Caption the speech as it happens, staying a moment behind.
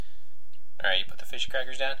right, you put the fishy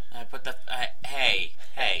crackers down? I put the... hey.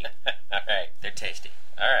 All right. They're tasty.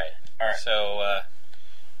 All right. So,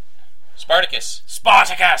 Spartacus.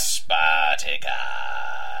 Spartacus!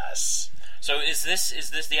 So is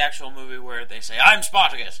this the actual movie where they say, I'm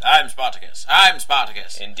Spartacus, I'm Spartacus, I'm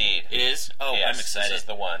Spartacus? Indeed. It is? Oh, yes, I'm excited. This is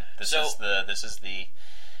the one. This is the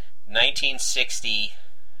 1960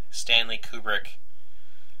 Stanley Kubrick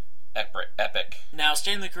epic. Now,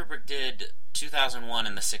 Stanley Kubrick did 2001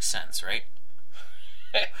 and The Sixth Sense, right?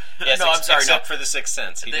 Yes, no, I'm sorry. Except for The Sixth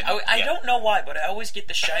Sense. I don't know why, but I always get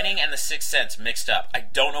The Shining and The Sixth Sense mixed up. I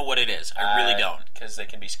don't know what it is. I really don't. Because they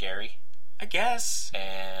can be scary. I guess.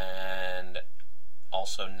 And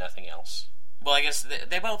also nothing else. Well, I guess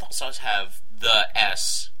they both also have the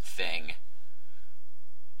S thing.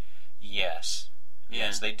 Yes. Yeah.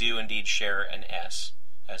 Yes, they do indeed share an S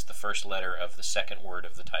as the first letter of the second word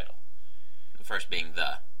of the title. The first being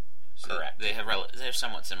the. So correct. They have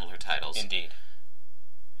somewhat similar titles. Indeed.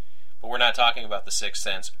 But we're not talking about The Sixth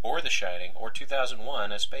Sense or The Shining or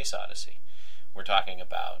 2001: A Space Odyssey. We're talking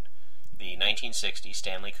about the 1960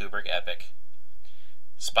 Stanley Kubrick epic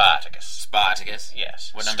Spartacus. Spartacus?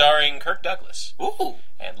 Yes. What number? Starring Kirk Douglas. Ooh!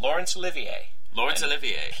 And Laurence Olivier. Laurence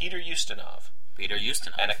Olivier. Peter Ustinov. Peter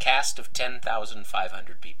Ustinov. And a cast of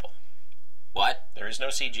 10,500 people. What? There is no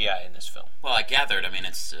CGI in this film. Well, I gathered. I mean,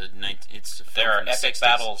 it's a film there are from the epic 60s.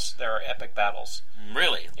 battles. There are epic battles.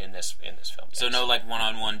 Really? In this film. Yes. So no like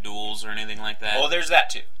one-on-one duels or anything like that? Oh, there's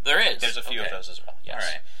that too. There is? There's a few of those as well. Yes. All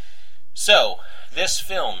right. So, this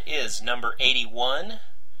film is number 81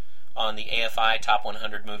 on the AFI Top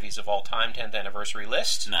 100 Movies of All Time 10th Anniversary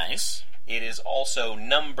list. Nice. It is also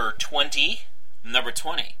number 20. Number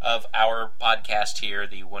 20. Of our podcast here,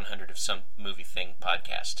 the 100 of Some Movie Thing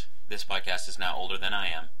podcast. This podcast is now older than I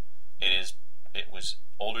am. It was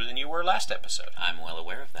older than you were last episode. I'm well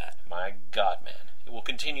aware of that. My God, man. It will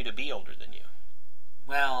continue to be older than you.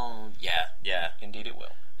 Well, yeah. Indeed it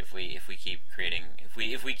will. If we keep creating,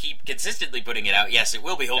 if we keep consistently putting it out, yes, it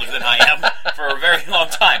will be older than I am for a very long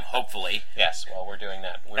time, hopefully. Yes, well, we're doing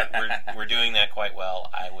that. We're doing that quite well,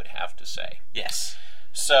 I would have to say. Yes.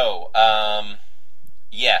 So,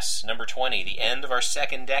 yes, number 20, the end of our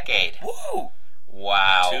second decade. Woo!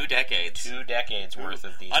 Wow. 2 decades. 2 decades worth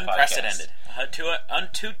of these Unprecedented.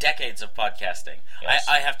 podcasts. 2 decades of podcasting. Yes.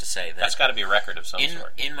 I have to say that. That's got to be a record of some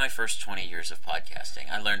sort. In my first 20 years of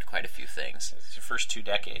podcasting, I learned quite a few things. It's your first 2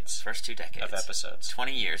 decades. First 2 decades. Of episodes.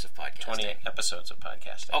 20 years of podcasting. 20 episodes of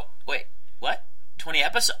podcasting. Oh, wait. What? 20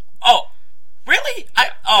 episodes? Oh, really? Yeah,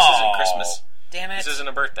 this isn't Christmas. Damn it. This isn't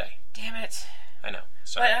a birthday. Damn it. I know.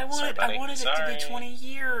 Sorry. But I wanted it to be 20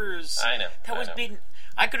 years. I know.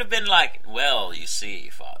 I could have been like, well, you see,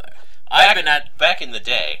 Father. Back in the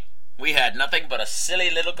day. We had nothing but a silly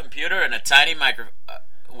little computer and a tiny microphone.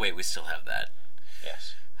 Wait, we still have that.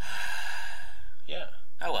 Yes. Yeah.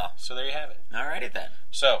 Oh well. So there you have it. Alrighty then.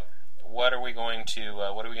 So, what are we going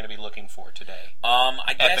to be looking for today?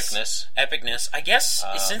 I guess Epicness. I guess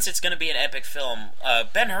since it's going to be an epic film,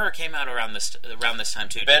 Ben-Hur came out around this time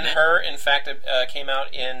too. Ben-Hur, in fact, came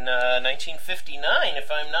out in 1959,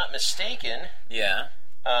 if I'm not mistaken. Yeah.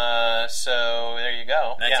 So there you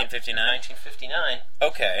go. 1959? Yeah, 1959.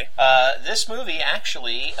 Okay. This movie,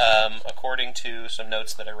 actually, according to some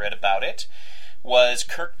notes that I read about it, was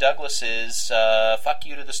Kirk Douglas's fuck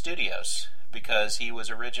you to the studios, because he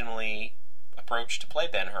was originally approached to play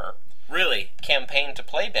Ben-Hur. Really? Campaigned to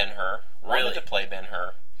play Ben-Hur. Wanted to play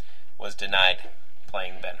Ben-Hur. Was denied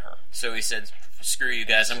playing Ben-Hur. So he said, screw you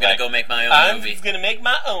guys, I'm going to go make my own movie. I'm going to make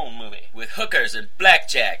my own movie. With hookers and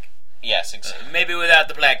blackjack. Yes, exactly. Maybe without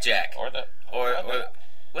the blackjack. Or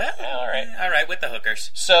well, all right, with the hookers.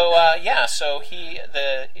 So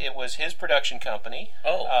it was his production company.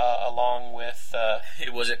 Oh, along with.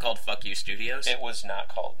 Was it called Fuck You Studios? It was not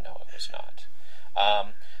called. No, it was not.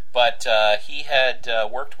 But he had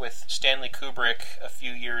worked with Stanley Kubrick a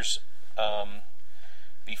few years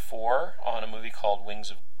before on a movie called Wings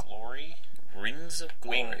of Glory. Wings of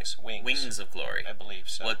Glory. Wings of Glory. I believe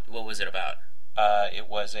so. What was it about? It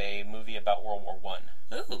was a movie about World War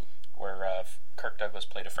I. Ooh. Where Kirk Douglas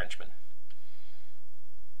played a Frenchman.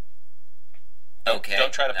 Okay.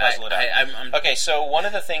 Don't try to puzzle it out. Okay, so one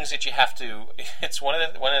of the things that you have to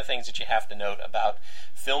note about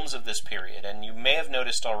films of this period, and you may have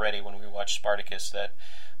noticed already when we watched Spartacus, that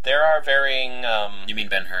there are varying. You mean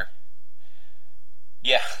Ben-Hur?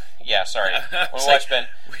 Yeah. Sorry. When we watched we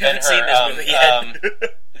haven't seen this movie yet.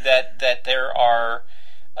 that there are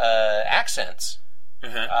accents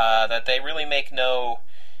that they really make no.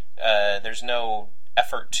 There's no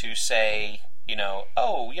effort to say,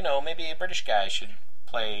 maybe a British guy should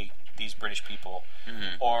play these British people,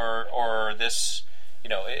 or this,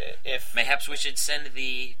 if Mayhaps we should send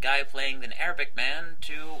the guy playing the Arabic man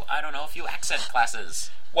to, I don't know, a few accent classes.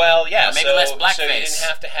 well, yeah, Or maybe so, less blackface. so you didn't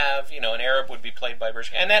have to have, an Arab would be played by a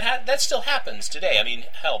British, and that still happens today. I mean,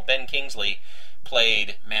 hell, Ben Kingsley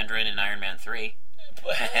played Mandarin in Iron Man 3.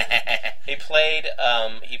 he played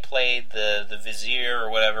the vizier or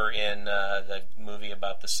whatever in the movie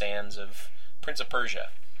about the sands of Prince of Persia.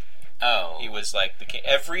 Oh. He was like the king.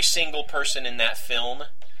 Every single person in that film,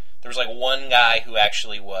 there was like one guy who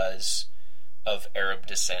actually was of Arab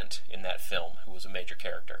descent in that film who was a major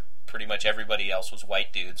character. Pretty much everybody else was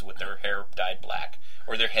white dudes with their hair dyed black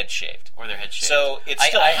or their head shaved. So it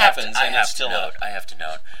still happens, and it's still I have to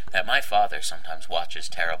note that my father sometimes watches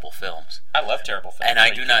terrible films. I love terrible films. And I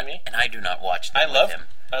do not watch them with him.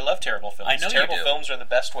 I love terrible films. I know terrible you do. films are the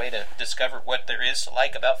best way to discover what there is to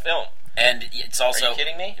like about film. And it's also... Are you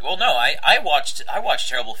kidding me? Well, no, I watched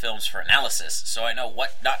terrible films for analysis, so I know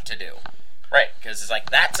what not to do. Right. Because it's like,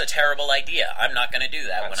 that's a terrible idea. I'm not going to do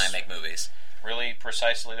that when I make movies. Really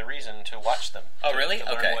precisely the reason to watch them. Oh, really? To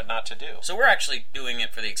learn what not to do. So we're actually doing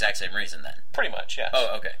it for the exact same reason, then? Pretty much, yes.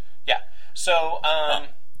 Oh, okay. Yeah. So,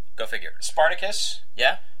 Go figure. Spartacus,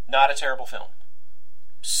 Yeah? not a terrible film.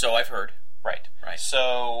 So I've heard. Right.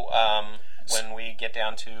 So, when we get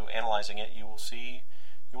down to analyzing it, you will see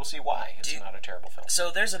why it's not a terrible film.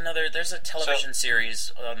 So there's a television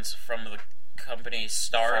series from the company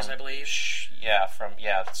Stars, I believe.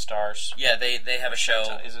 Stars. Yeah, they have a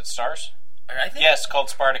show. Is it Stars? I think Yes, called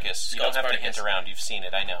Spartacus. You don't have Spartacus. to hint around. You've seen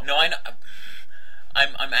it. I know. No, I know.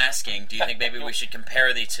 I'm asking. Do you think maybe we should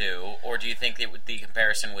compare the two, or do you think the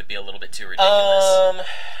comparison would be a little bit too ridiculous?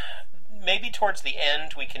 Maybe towards the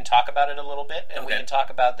end we can talk about it a little bit, and we can talk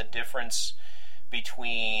about the difference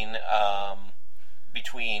between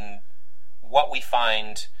what we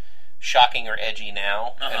find shocking or edgy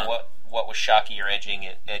now and what was shocking or edgy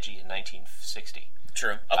in 1960.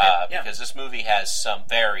 True. Okay. Because this movie has some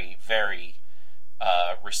very, very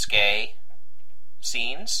risque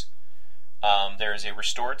scenes. There is a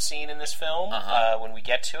restored scene in this film. When we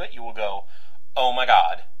get to it, you will go, "Oh my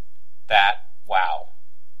God, that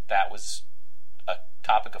was a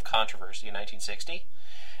topic of controversy in 1960."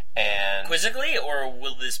 And quizzically, or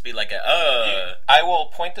will this be like I will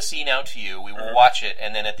point the scene out to you. We will watch it,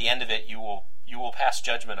 and then at the end of it, you will pass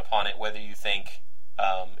judgment upon it whether you think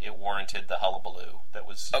it warranted the hullabaloo that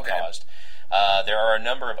was caused. There are a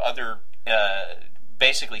number of other,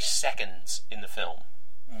 basically seconds in the film,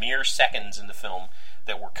 mere seconds in the film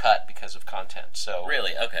that were cut because of content. So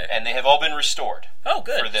really, okay, and they have all been restored. Oh,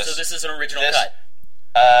 good. So this is an original cut.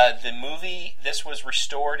 The movie, this was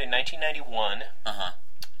restored in 1991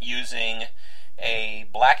 using a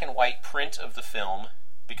black and white print of the film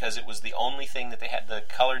because it was the only thing that they had. The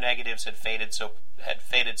color negatives had faded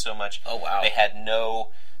so much. Oh wow!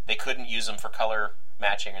 They couldn't use them for color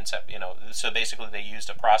matching and stuff. So basically they used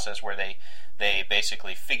a process where they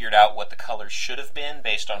basically figured out what the colors should have been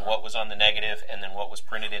based on what was on the negative and then what was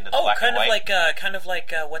printed into the black and white. Kind of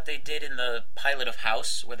like what they did in the pilot of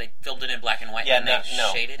House, where they filmed it in black and white. Yeah, and they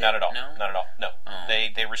shaded not it. at all. No, not at all. No, oh.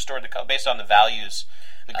 They restored the color based on the values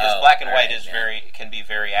because black and white can be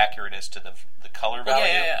very accurate as to the color value.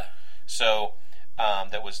 Yeah. So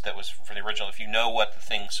that was for the original. If you know what the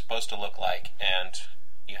thing's supposed to look like and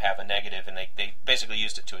you have a negative, and they basically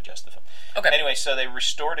used it to adjust the film. Okay. Anyway, so they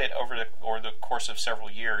restored it over the course of several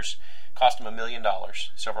years. Cost them $1 million.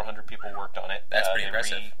 Several hundred people worked on it. That's pretty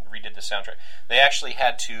impressive. Redid the soundtrack. They actually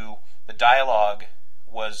had to. The dialogue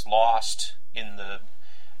was lost in the.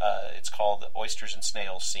 It's called the oysters and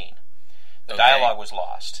snails scene. The dialogue was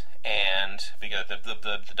lost, and because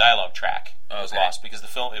the dialogue track was lost because the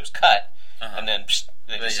film it was cut, and then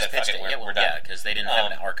they just said, "Fuck it, we're done." Yeah, because they didn't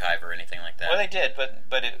have an archive or anything like that. Well, they did, but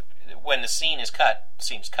when the scene is cut, the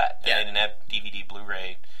scene's cut. And they didn't have DVD,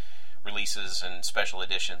 Blu-ray releases and special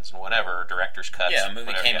editions and whatever, director's cuts. Yeah, a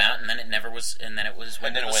movie came out and then it never was, and then it went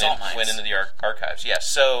into the salt mines. Went into the archives. Yes,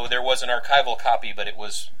 so there was an archival copy, but it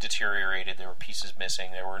was deteriorated. There were pieces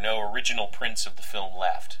missing. There were no original prints of the film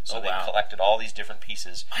left. So they collected all these different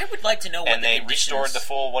pieces. I would like to know what and they restored the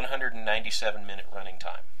full 197-minute running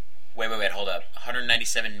time. Wait, hold up.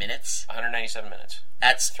 197 minutes? 197 minutes.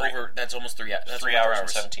 That's almost 3 hours. That's 3 hours and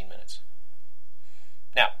 17 minutes.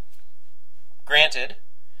 Now, granted,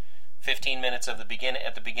 15 minutes at the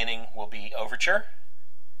beginning will be overture.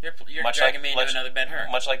 You're dragging me into another Ben-Hur.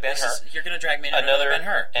 Much like Ben-Hur. You're going to drag me into another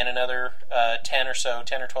Ben-Hur. And another 10 or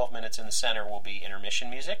 12 minutes in the center will be intermission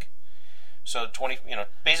music. So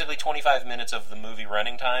basically 25 minutes of the movie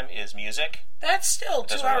running time is music. That's still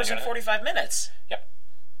 2 hours and 45 minutes. Yep.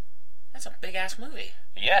 That's a big-ass movie.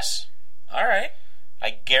 Yes. All right.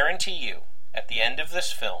 I guarantee you, at the end of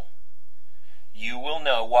this film, you will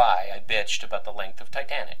know why I bitched about the length of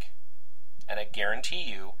Titanic. And I guarantee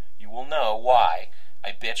you, you will know why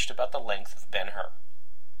I bitched about the length of Ben-Hur.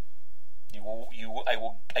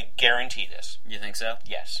 I guarantee this. You think so?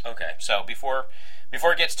 Yes. Okay. So before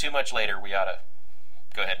it gets too much later, we ought to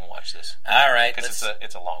go ahead and watch this. All right. Because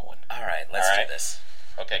it's a long one. All right, let's do this.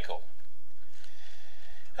 Okay, cool.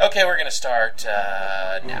 Okay, we're going to start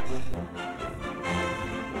now.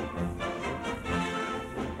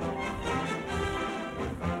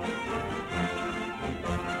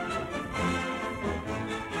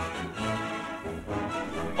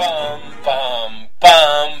 Bum, bum,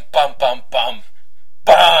 bum, bum, bum, bum,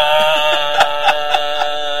 bum.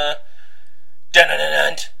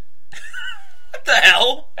 Dun-dun-dun-dun. What the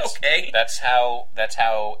hell? Okay. That's how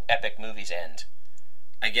epic movies end.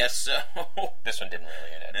 I guess so. This one didn't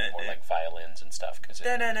really. It had more like violins and stuff because it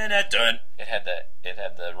had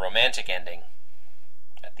the romantic ending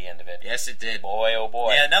at the end of it. Yes, it did. Boy, oh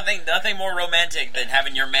boy. Yeah, nothing more romantic than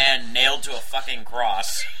having your man nailed to a fucking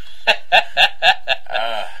cross.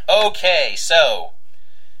 Okay, so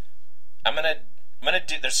I'm gonna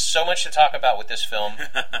do. There's so much to talk about with this film.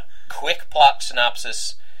 Quick plot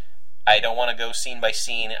synopsis. I don't want to go scene by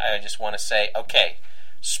scene. I just want to say, okay,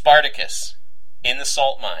 Spartacus in the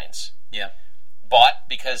salt mines. Yeah. Bought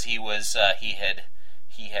because he had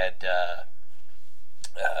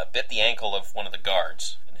bit the ankle of one of the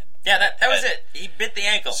guards. Yeah, that was it. He bit the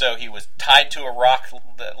ankle. So he was tied to a rock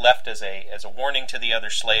that left as a warning to the other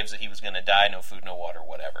slaves that he was going to die, no food, no water,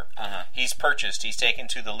 whatever. Uh-huh. He's purchased. He's taken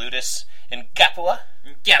to the Ludus in Capua.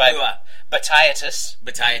 Capua. By Batiatus.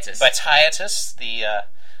 Batiatus. Batiatus,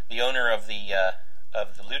 the owner of the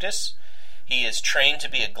Ludus. He is trained to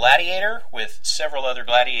be a gladiator with several other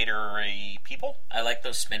gladiatory people. I like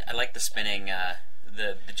the spinning.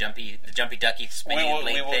 The jumpy ducky spinning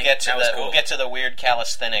blade we will thing. get to cool. We'll get to the weird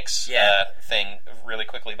calisthenics thing really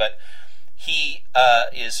quickly, but he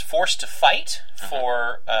is forced to fight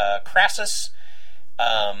for Crassus.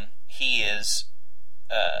 He is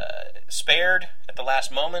spared at the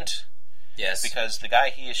last moment. Yes, because the guy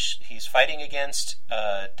he's fighting against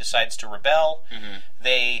decides to rebel. Mm-hmm.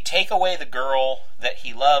 They take away the girl that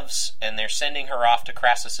he loves, and they're sending her off to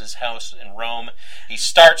Crassus's house in Rome. He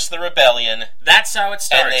starts the rebellion. That's how it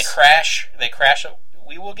starts. And they crash.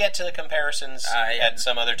 We will get to the comparisons at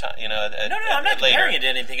some other time. No, I'm not comparing it to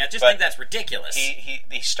anything. I just think that's ridiculous.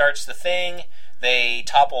 He starts the thing. They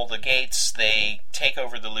topple the gates. They take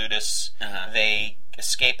over the Ludus. They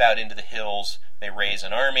escape out into the hills. They raise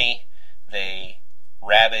an army. They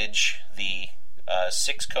ravage the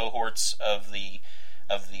 6 cohorts of the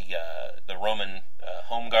Roman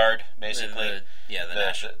home guard, basically.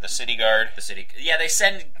 The city guard. The city. Yeah, they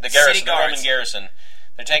send the garrison, city guards. the Roman garrison.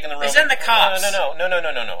 They're taking the Roman. They send the cops. No.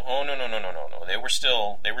 Oh no. They were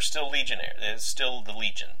still legionnaires. They're still the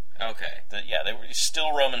legion. Okay. They were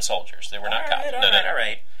still Roman soldiers. They were not cops. All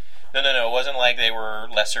right. No. It wasn't like they were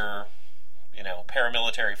lesser.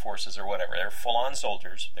 Paramilitary forces or whatever. They were full-on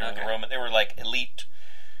soldiers. They were the Roman. They were like elite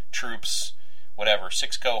troops, whatever.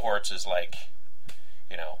 6 cohorts is like,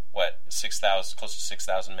 6,000, close to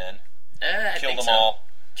 6,000 men. Killed them all.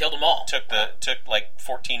 Killed them all. Took like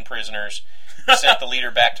 14 prisoners. Sent the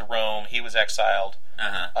leader back to Rome. He was exiled.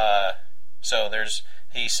 So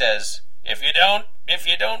he says, if you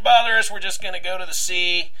don't bother us, we're just going to go to the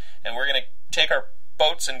sea and we're going to take our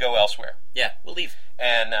boats and go elsewhere. Yeah, we'll leave.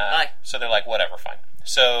 And so they're like, whatever, fine.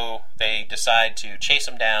 So they decide to chase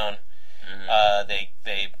him down. Mm-hmm.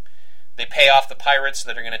 They pay off the pirates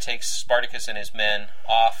that are going to take Spartacus and his men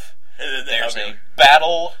off. There's a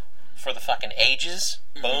battle for the fucking ages.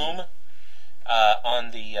 Mm-hmm. Boom. On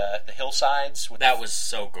the hillsides. That was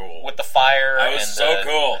so cool. With the fire. That was so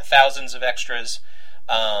cool. Thousands of extras.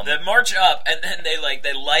 They march up, and then they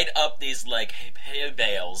light up these hay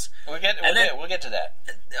bales. We'll get to that.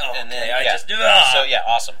 So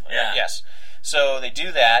awesome. Yeah. Yes. So they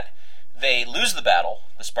do that. They lose the battle.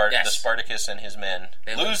 The Spartacus and his men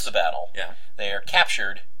lose the battle. Yeah. They are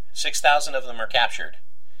captured. 6,000 of them are captured,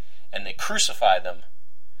 and they crucify them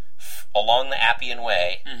along the Appian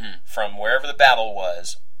Way from wherever the battle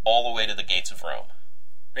was all the way to the gates of Rome.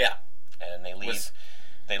 Yeah. And they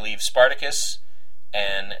leave Spartacus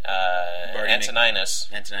and Antoninus,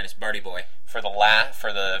 Barty boy, for the last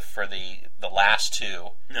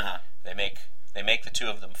 2. They make the 2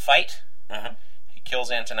 of them fight. He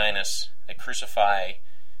kills Antoninus. They crucify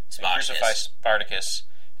Spartacus,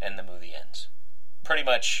 and the movie ends. Pretty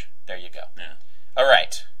much. There you go. Yeah. All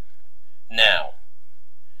right. Now,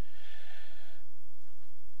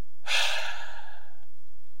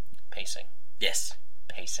 pacing. Yes.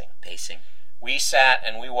 Pacing. Pacing. We sat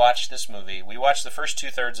and we watched this movie. We watched the first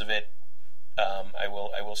 2/3 of it I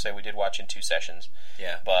will say we did watch in 2 sessions.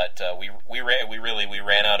 Yeah. But we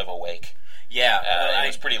ran out of Awake. Yeah. It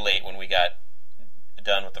was pretty late when we got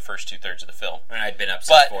done with the first 2/3 of the film. And I'd been up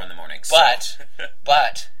since 4 in the morning. So.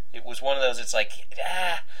 But it was one of those. It's like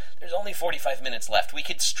there's only 45 minutes left. We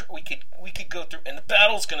could go through, and the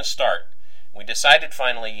battle's going to start. We decided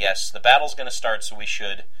finally, yes, the battle's going to start, so we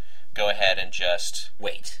should go ahead and just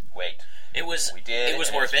wait. It was. We did. It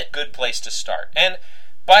was worth it. A good place to start. And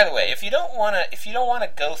by the way, if you don't want to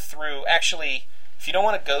go through, actually, if you don't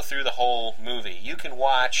want to go through the whole movie, you can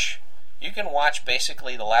watch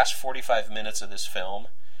basically the last 45 minutes of this film,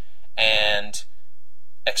 and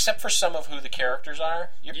except for some of who the characters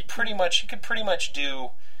are, you could pretty much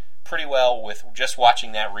do pretty well with just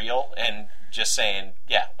watching that reel and just saying,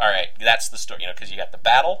 yeah, all right, that's the story, because you got the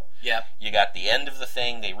battle, you got the end of the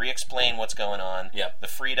thing, they re-explain what's going on, the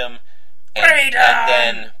freedom, and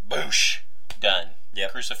then boosh, done.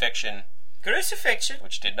 Crucifixion,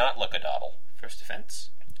 which did not look a doddle. First offense.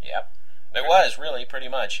 Yep. It was, really, pretty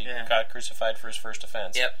much. He got crucified for his first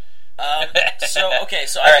offense. Yep. So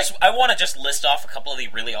right. I want to just list off a couple of the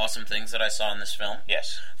really awesome things that I saw in this film.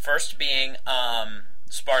 Yes. First being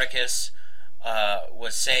Spartacus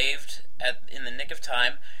was saved in the nick of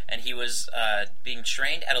time, and he was being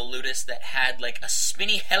trained at a ludus that had like a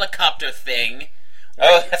spinny helicopter thing.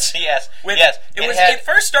 Oh, that's yes. It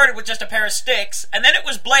first started with just a pair of sticks, and then it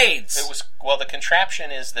was blades. The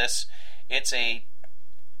contraption is this. It's a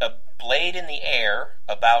blade in the air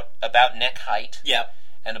about neck height. Yep.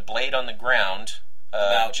 And a blade on the ground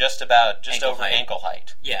just over ankle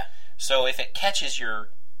height. Yeah. So if it catches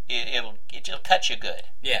it'll cut you good.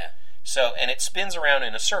 Yeah. So, and it spins around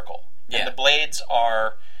in a circle. Yeah. And the blades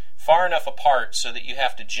are far enough apart so that you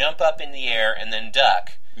have to jump up in the air and then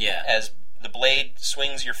duck. Yeah. As the blade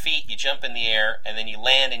swings your feet, you jump in the air, and then you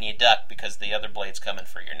land and you duck because the other blade's coming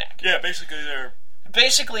for your neck. Yeah, basically they're...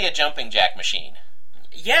 Basically a jumping jack machine.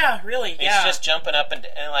 Yeah, really, It's just jumping up and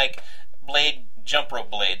like jump rope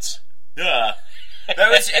blades. Yeah. But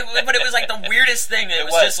it was like the weirdest thing. It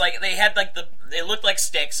was just like they had like they looked like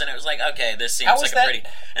sticks, and it was like, okay, this seems like a pretty.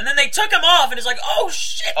 And then they took them off, and it's like, oh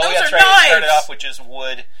shit, those are right. knives. It started off with just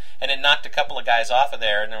wood, and it knocked a couple of guys off of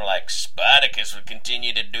there, and they were like, Spartacus would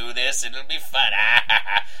continue to do this, it'll be fun.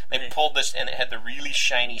 They pulled this, and it had the really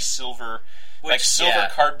shiny silver. Silver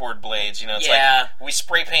cardboard blades, it's like we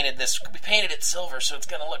spray painted this. We painted it silver, so it's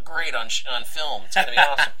going to look great on film. It's going to be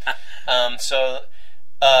awesome.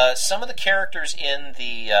 Some of the characters in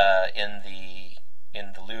the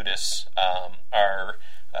Ludus are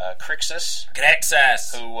Crixus,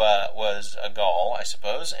 who was a Gaul, I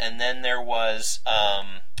suppose, and then there was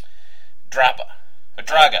Draga,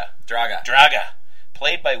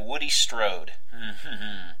 played by Woody Strode.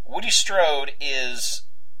 Woody Strode is.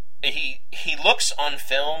 He looks on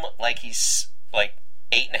film like he's like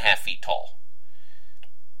 8.5 feet tall.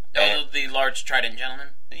 Oh, the large trident gentleman.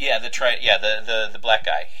 Yeah, the black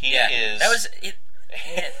guy. He is. That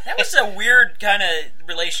was a weird kind of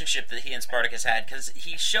relationship that he and Spartacus had, because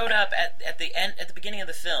he showed up at the beginning of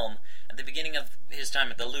the film, at the beginning of his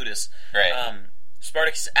time at the Ludus. Right.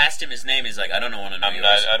 Spartacus asked him his name. He's like, I don't want to know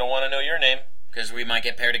yours. I don't want to know your name because we might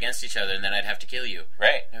get paired against each other, and then I'd have to kill you.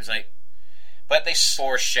 Right. I was like. But they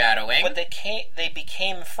foreshadowing. But they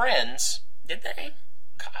became friends. Did they?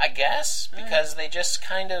 I guess because they just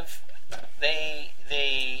kind of they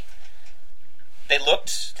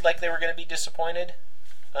looked like they were going to be disappointed,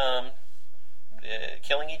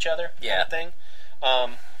 killing each other. Yeah. Kind of thing.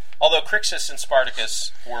 Although Crixus and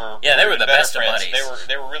Spartacus were they were the best friends. of buddies.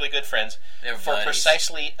 They were really good friends. They were for buddies.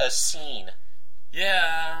 Precisely a scene.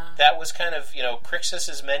 Yeah. That was kind of Crixus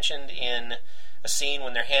is mentioned in a scene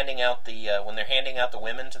when they're handing out the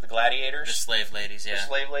women to the gladiators, the slave ladies,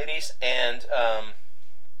 and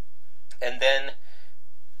then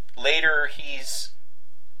later he's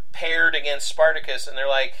paired against Spartacus, and they're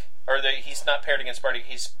like, he's not paired against Spartacus,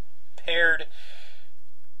 he's paired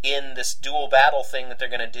in this dual battle thing that they're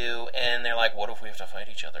going to do, and they're like, what if we have to fight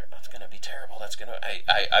each other? That's going to be terrible.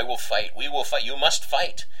 I will fight. We will fight. You must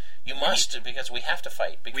fight. You must, because we have to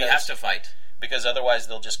fight. We have to fight. Because otherwise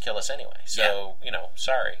they'll just kill us anyway. So,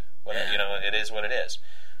 sorry. It is what it is.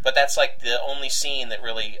 But that's like the only scene that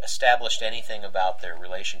really established anything about their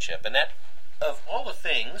relationship. And that, of all the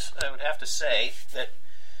things, I would have to say, that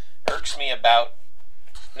irks me about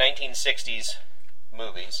 1960s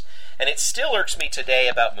movies, and it still irks me today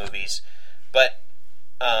about movies, but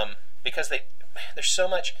because there's so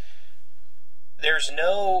much, there's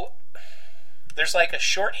like a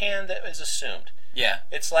shorthand that is assumed. Yeah,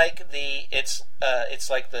 it's like the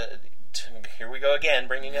here we go again,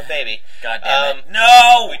 bringing up baby. God damn it!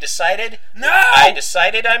 No, we decided. No, I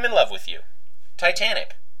decided I'm in love with you.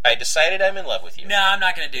 Titanic. I decided I'm in love with you. No, I'm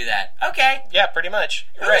not going to do that. Okay. Yeah, pretty much.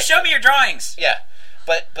 Right. Show me your drawings. Yeah,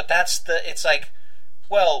 but that's it's like,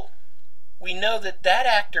 well, we know that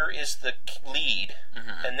actor is the lead,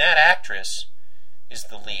 and that actress is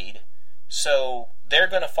the lead, so they're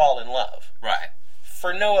going to fall in love. Right.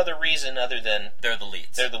 For no other reason other than they're the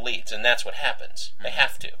leads. They're the leads, and that's what happens. They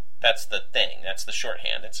have to. That's the thing. That's the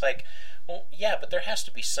shorthand. It's like, well, yeah, but there has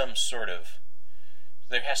to be some sort of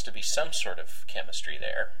chemistry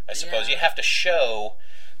there. I suppose you have to show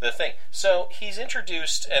the thing. So he's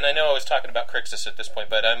introduced, and I know I was talking about Crixus at this point,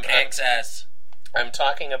 but I'm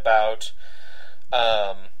talking about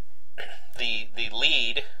the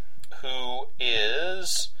lead, who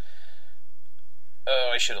is,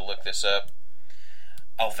 I should have looked this up.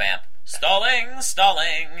 Oh, vamp. Stalling.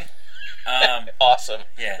 Awesome.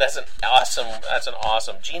 Yeah. That's an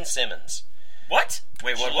awesome. Gene Simmons. What?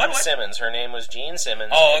 Wait, what? Gene Simmons. Her name was Gene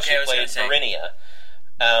Simmons. Oh, okay. She played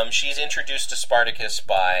Varinia. She's introduced to Spartacus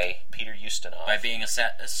by Peter Ustinov. By being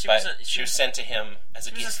she was sent to him as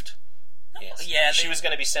a gift. Yes. Yeah. She was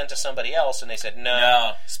going to be sent to somebody else, and they said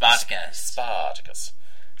no. Spartacus.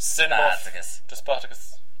 Send her off to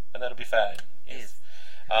Spartacus, and that'll be fine. Yes.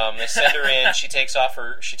 They send her in. She takes off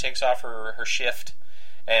her shift,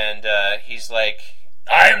 and he's like,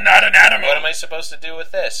 I am not an animal. What am I supposed to do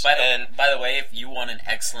with this? By the way, if you want an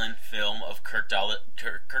excellent film of Kirk Douglas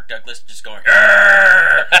just going for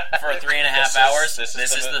 3.5 hours, this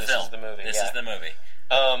is the film. This is the movie.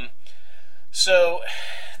 So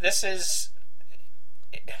this is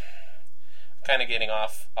kind of getting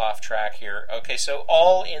off track here. Okay, so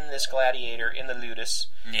all in this Gladiator, in the Ludus,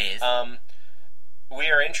 yes. We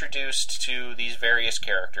are introduced to these various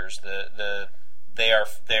characters. They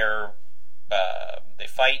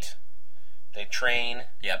fight, they train,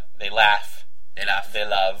 they laugh, they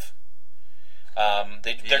love.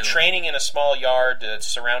 They're training in a small yard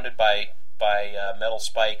surrounded by metal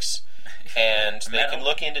spikes, and they can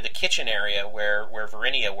look into the kitchen area where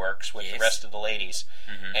Varinia works with the rest of the ladies,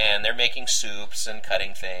 and they're making soups and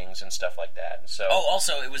cutting things and stuff like that. And so,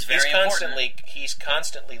 also it was very important. He's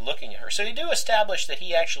constantly looking at her. So you do establish that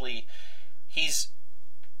he's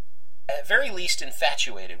at very least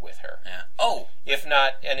infatuated with her. Yeah. If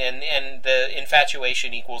not, and the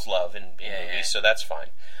infatuation equals love in movies, so that's fine.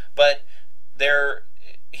 But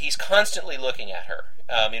he's constantly looking at her.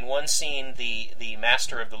 In one scene, the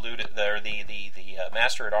master of the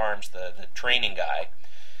master at arms, the training guy,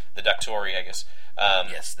 the Doctori, I guess.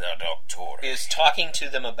 Yes, the Doctori is talking to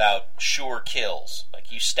them about sure kills.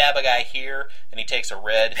 Like, you stab a guy here, and he takes a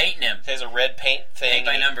red painting him. Takes a red paint thing,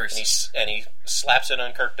 by numbers, and he slaps it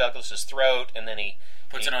on Kirk Douglas's throat, and then he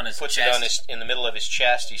puts it on his chest. It in the middle of his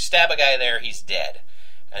chest. You stab a guy there, he's dead.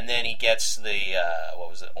 And then he gets the what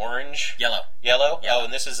was it? Orange, yellow. Oh,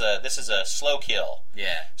 and this is a slow kill.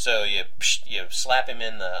 Yeah. So you slap him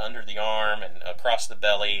under the arm and across the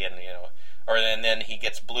belly, and then he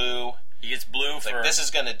gets blue. He gets blue for... Like, this is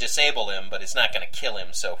going to disable him, but it's not going to kill him,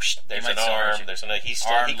 so there's an arm,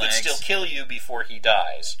 he could still kill you before he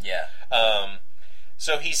dies. Yeah.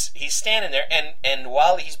 So he's standing there, and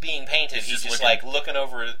while he's being painted, he's just like looking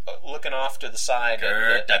off to the side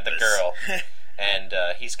at the girl. And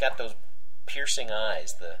he's got those piercing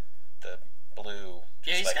eyes, the blue.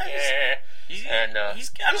 Yeah,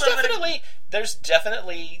 there's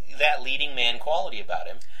definitely that leading man quality about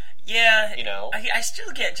him. Yeah, I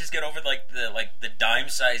still can't just get over the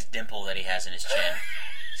dime-sized dimple that he has in his chin.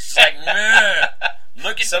 It's like,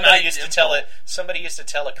 look at somebody used to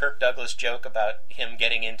tell a Kirk Douglas joke about him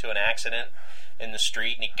getting into an accident in the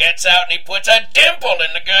street, and he gets out and he puts a dimple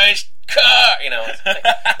in the guy's car. It's like,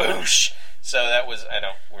 boosh. So that was, I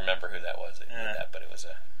don't remember who that was that did that, but it was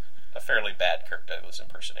a fairly bad Kirk Douglas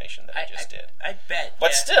impersonation that I just did. I bet.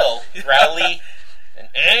 But still, rowdy and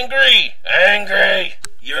angry.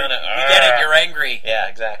 You get it. You're angry. Yeah,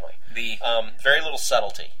 exactly. Very little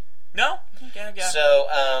subtlety. No. Yeah. So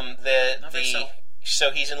so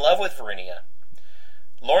he's in love with Varinia.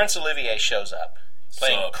 Laurence Olivier shows up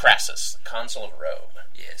playing Crassus, the consul of Rome.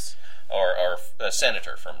 Yes. Or a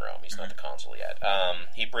senator from Rome. He's not the consul yet.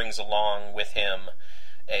 He brings along with him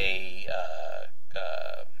a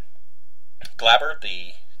Glaber,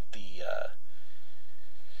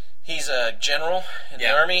 he's a general in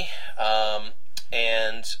the army,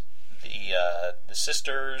 and the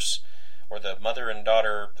sisters, or the mother and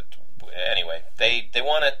daughter. Anyway, they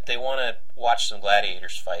want to watch some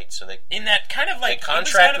gladiators fight. So they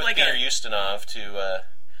contract with Peter Ustinov to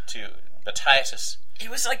Batiatus. It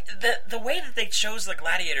was like the way that they chose the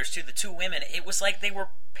gladiators too, the two women. It was like they were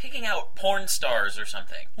picking out porn stars or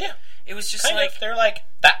something. Yeah, it was just they're like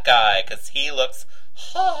that guy because he looks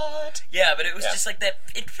hot. Yeah, but it was just like that.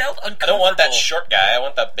 It felt uncomfortable. I don't want that short guy. I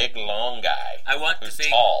want the big, long guy. I want who's the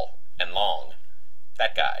big, tall and long.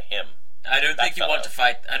 That guy, him. I don't think you fellow. want to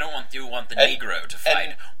fight. I don't want you want the Negro to fight.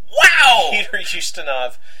 and Wow!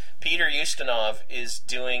 Peter Ustinov is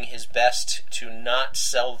doing his best to not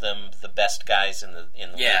sell them the best guys in the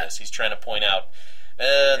Ludus. He's trying to point out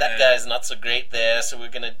that guy's not so great there, so we're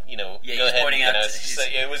gonna go ahead. Pointing out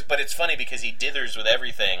but it's funny because he dithers with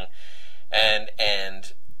everything, and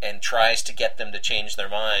tries to get them to change their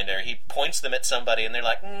mind, or he points them at somebody, and they're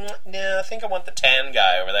like, "No, I think I want the tan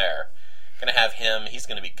guy over there. Gonna have him. He's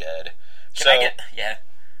gonna be good."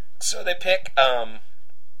 So they pick.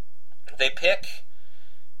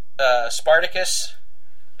 Spartacus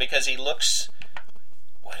because he looks.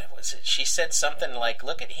 What was it? She said something like,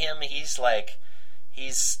 "Look at him. It's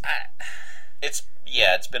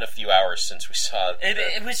been a few hours since we saw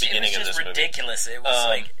it was just ridiculous. Movie. It was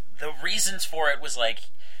like the reasons for it was like,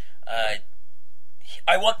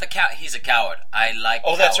 I want the cow. He's a coward. I like.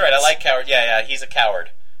 Oh, that's right. I like coward. Yeah. He's a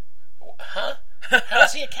coward. Huh? How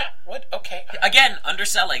is he a cat? What? Okay. Again,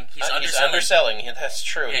 underselling. He's underselling. That's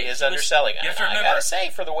true. Yeah, he is underselling. You have to remember. I gotta say,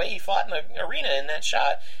 for the way he fought in the arena in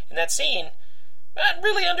that scene, not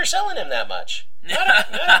really underselling him that much. Not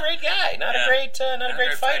a great guy. Not a great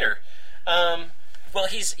fighter. Well,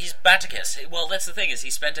 he's Batticus. Well, that's the thing is he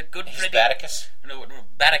spent a good. He's Batticus. No,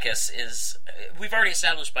 Batticus is. We've already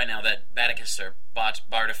established by now that Batticus or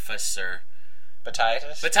Bartificus or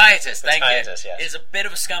Batiatus. Thank you. Yes. Is a bit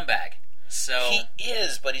of a scumbag. So he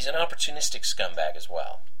is, but he's an opportunistic scumbag as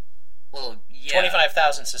well. Well, yeah.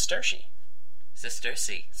 25,000 sesterci.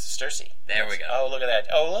 Sesterci. There we go. Oh, look at that.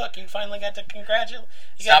 Oh, look, you finally got to congratulate.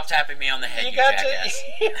 Stop tapping me on the head, you jackass.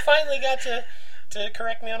 You finally got to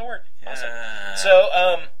correct me on a word. Awesome.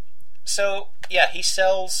 So yeah, he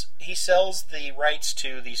sells the rights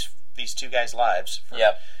to these two guys' lives for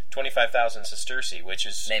 25,000 sesterci, which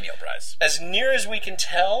is name your price. As near as we can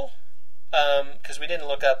tell. Because we didn't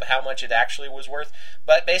look up how much it actually was worth,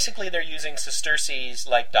 but basically they're using sesterces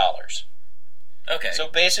like dollars. Okay. So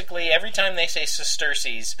basically, every time they say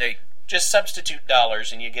sesterces, they just substitute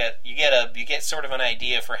dollars, and you get sort of an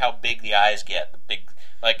idea for how big the eyes get. The big,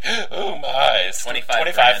 like, oh my, it's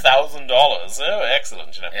 $25,000. Oh,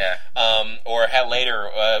 excellent, Yeah. Or how later,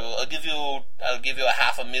 I'll give you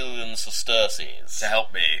 500,000 sesterces to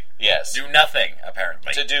help me. Yes. Do nothing,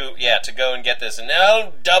 apparently. To go and get this, and now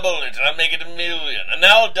I'll double it, and I'll make it 1 million, and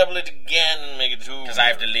now I'll double it again and make it 2 million. Because I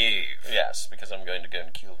have to leave. Yes, because I'm going to go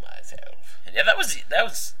and kill myself. Yeah, that was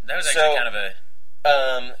actually kind of a.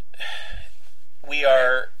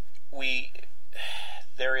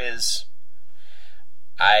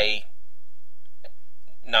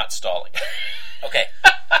 Not stalling. Okay,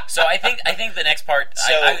 so I think the next part.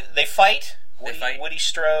 So they fight. Woody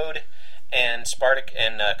Strode and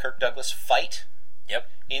Kirk Douglas fight. Yep.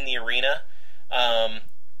 In the arena,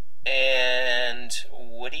 and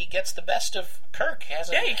Woody gets the best of Kirk. He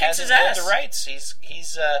kicks his ass. The rights.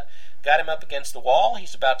 He's got him up against the wall.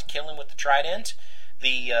 He's about to kill him with the trident.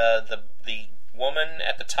 The woman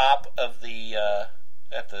at the top of the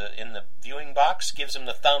in the viewing box gives him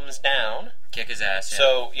the thumbs down. Kick his ass. Yeah.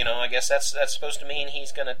 So I guess that's supposed to mean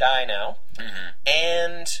he's going to die now. Mm-hmm.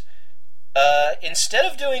 And instead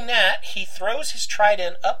of doing that, he throws his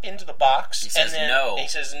trident up into the box. He says no. He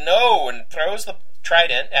says no and throws the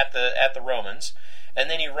trident at the Romans. And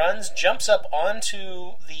then he jumps up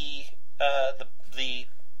onto the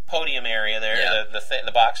podium area there,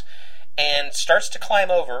 the box, and starts to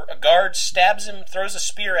climb over. A guard stabs him, throws a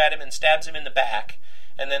spear at him, and stabs him in the back.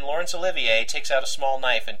 And then Laurence Olivier takes out a small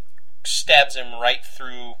knife and stabs him right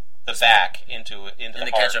through the back into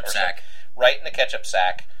the ketchup sack. Right in the ketchup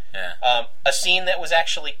sack. Yeah. A scene that was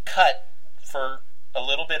actually cut for a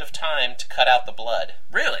little bit of time to cut out the blood.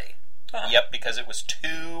 Really? Oh. Yep, because it was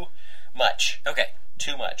too much. Okay.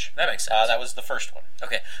 Too much. That makes sense. That was the first one.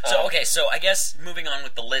 Okay. So I guess moving on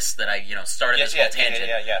with the list that I started this whole tangent.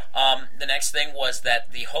 Yeah. The next thing was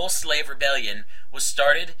that the whole slave rebellion was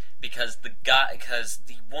started because the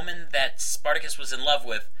woman that Spartacus was in love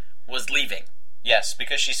with was leaving. Yes,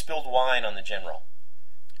 because she spilled wine on the general.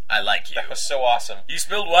 I like you. That was so awesome. You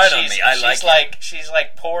spilled wine on me. She's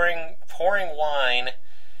like pouring wine,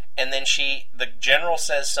 and then the general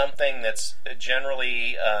says something that's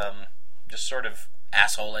generally just sort of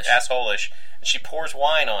Assholeish. And she pours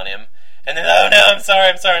wine on him, and then, oh no, I'm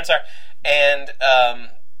sorry. And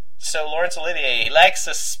so Laurence Olivier, he likes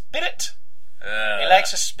to spit it.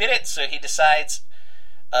 So he decides,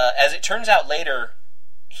 as it turns out later,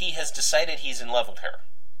 he has decided he's in love with her.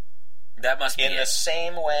 That must be in the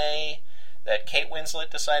same way that Kate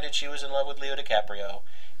Winslet decided she was in love with Leo DiCaprio,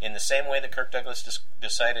 in the same way that Kirk Douglas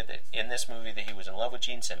decided that in this movie that he was in love with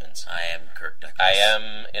Gene Simmons. I am Kirk Douglas. I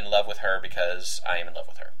am in love with her because I am in love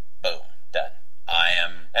with her. Boom. Done. I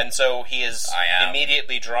am. And so he is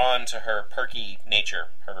immediately drawn to her perky nature.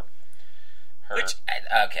 Her Which,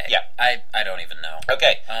 okay. Yeah. I don't even know.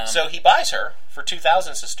 Okay. So he buys her for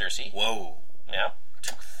 2,000 sesterces. Whoa. Yeah.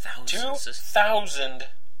 2,000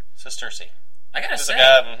 sesterces. I gotta say.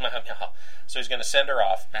 So he's going to send her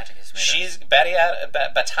off. Batiatus. She's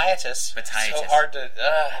Batiatus. So hard to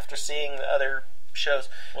after seeing the other shows.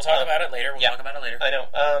 We'll talk about it later. I know.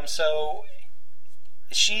 So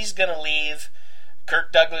she's going to leave.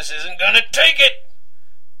 Kirk Douglas isn't going to take it.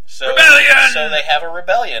 So, rebellion! So they have a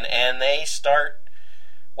rebellion, and they start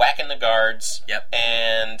whacking the guards. Yep.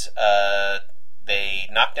 And they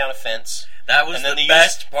knock down a fence. That was the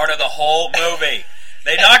best part of the whole movie.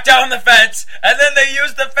 They knock down the fence, and then they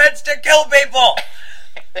use the fence to kill people.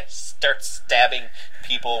 Start stabbing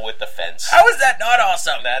people with the fence. How is that not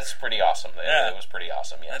awesome? That's pretty awesome. Yeah. It was pretty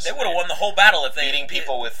awesome, yes. They would have won the whole battle if they... Beating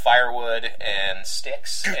people with firewood and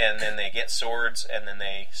sticks, and then they get swords, and then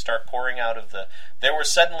they start pouring out of the... There were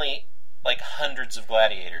suddenly, like, hundreds of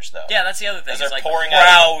gladiators, though. Yeah, that's the other thing. As they're like pouring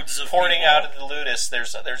crowds of pouring people. out of the ludus.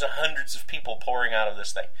 There's hundreds of people pouring out of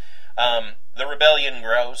this thing. The rebellion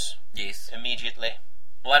grows. Yes. Immediately.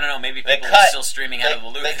 Well, I don't know. Maybe people are still streaming out of the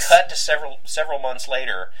ludus. They cut to several months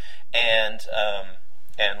later, and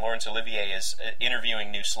Laurence Olivier is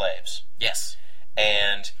interviewing new slaves. Yes.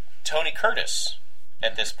 And Tony Curtis,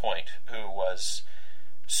 at this point, who was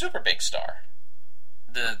super big star.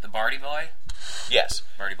 The Barty boy? Yes.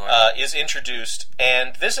 Barty boy. Is introduced,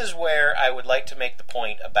 and this is where I would like to make the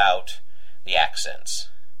point about the accents.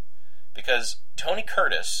 Because Tony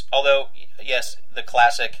Curtis, although, yes, the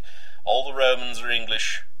classic, all the Romans are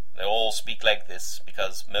English, they all speak like this,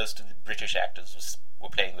 because most of the British actors were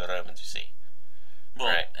playing the Romans, you see. Well,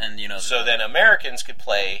 right? And, so then Americans could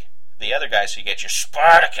play the other guys, so you get your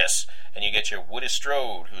Spartacus, and you get your Woody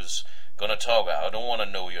Strode, who's gonna talk, I don't want to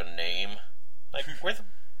know your name. Like,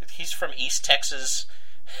 he's from East Texas.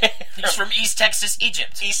 He's from East Texas,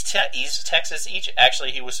 Egypt. East Texas, Egypt.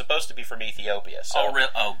 Actually, he was supposed to be from Ethiopia. So. Oh, really?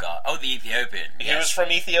 Oh, God. Oh, the Ethiopian. Yes. He was from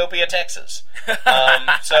Ethiopia, Texas.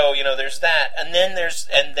 So, there's that. And then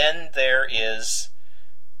there is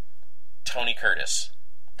Tony Curtis.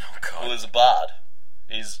 Oh, God. Who is a bod.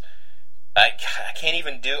 I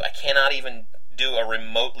cannot even do a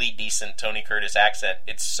remotely decent Tony Curtis accent.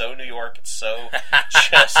 It's so New York. It's so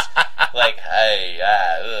just like, hey,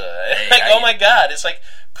 like, oh my God! It's like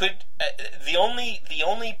the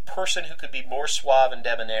only person who could be more suave and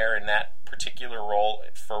debonair in that particular role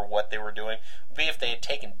for what they were doing would be if they had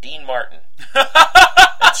taken Dean Martin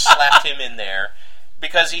and slapped him in there,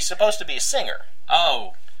 because he's supposed to be a singer.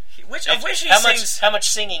 Oh, how much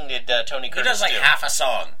singing did Tony Curtis do? He does like half a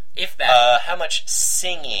song. If that. How much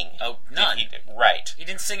singing? Oh, none. Right. He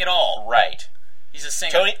didn't sing at all. Right. He's a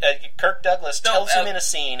singer. Kirk Douglas tells him in a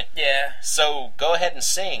scene. Yeah. So go ahead and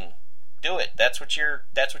sing. Do it. That's what you're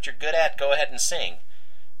good at. Go ahead and sing.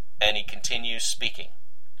 And he continues speaking.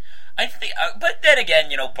 I think, but then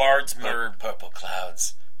again, bards were purple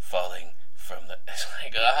clouds falling from the. It's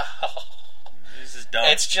like, this is dumb.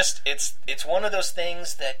 It's just it's one of those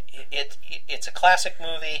things that it's a classic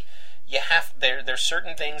movie. You have there's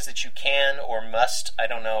certain things that you can or must, I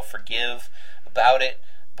don't know, forgive about it,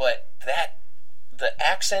 but the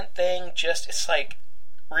accent thing, just, it's like,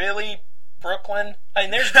 really, Brooklyn? I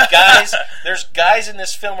mean, there's guys in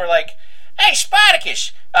this film who are like, hey,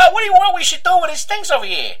 Spartacus, what do you want we should do with these things over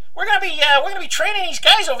here? We're gonna be training these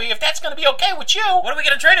guys over here, if that's gonna be okay with you. What are we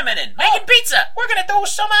gonna train them in? Making pizza. We're gonna do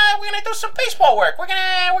some baseball work. We're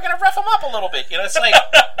gonna rough them up a little bit. It's like,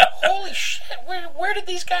 holy shit, where did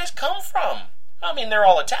these guys come from? I mean, they're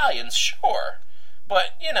all Italians, sure,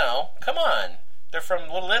 but come on, they're from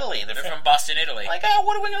Little Italy. They're from Boston, Italy. Like,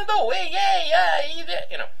 what are we gonna do? Hey,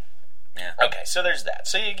 yeah. Yeah. Okay, so there's that.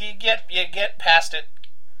 So you get past it,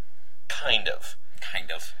 kind of.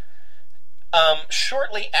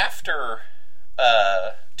 Shortly after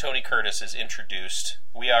Tony Curtis is introduced,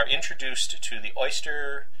 we are introduced to the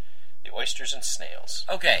oysters and snails.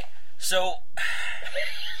 Okay, so.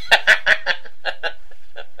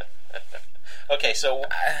 Okay, so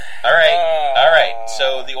all right.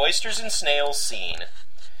 So the oysters and snails scene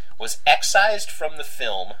was excised from the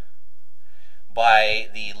film by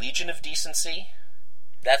the Legion of Decency.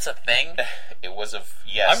 That's a thing? It was a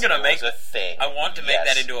thing. I want to make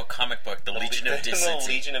that into a comic book, the Legion of Decency.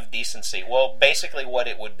 The Legion of Decency. Well, basically what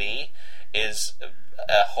it would be is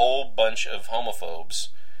a whole bunch of homophobes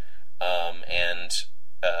and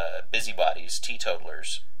busybodies,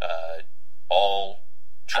 teetotalers, all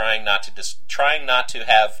trying not to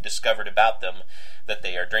have discovered about them that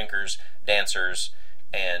they are drinkers, dancers,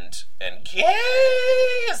 and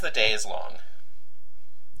gay as the day is long.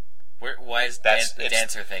 Why is the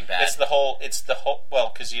dancer thing bad? It's the whole.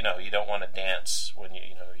 Well, because you don't want to dance when you're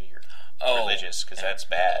religious, because that's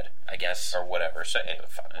bad, I guess, or whatever. So anyway,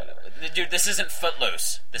 whatever. Dude, this isn't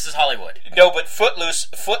Footloose. This is Hollywood. No, but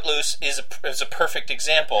Footloose is a perfect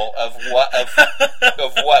example of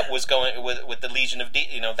what was going with the Legion of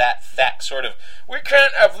that sort of, we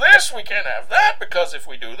can't have this, we can't have that, because if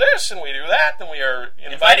we do this and we do that, then we are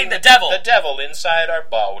inviting the devil inside our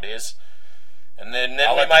bodies. And then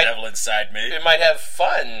I'll we let might the devil inside me. We might have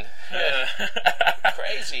fun.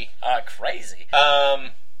 Crazy. Crazy.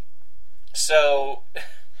 So.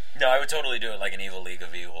 No, I would totally do it like an Evil League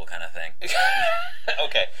of Evil kind of thing.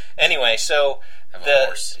 Okay. Anyway, so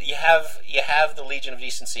you have the Legion of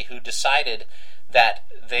Decency who decided that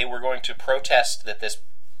they were going to protest that this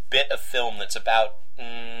bit of film that's about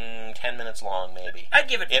 10 minutes long, maybe. I'd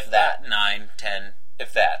give it if that 9, 10,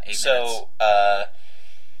 if that. 8 so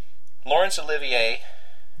Laurence Olivier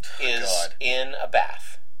is in a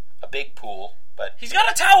bath, a big pool, but he's got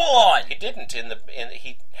a towel on. He didn't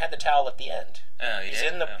he had the towel at the end. Oh,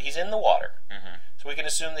 He's in the water, so we can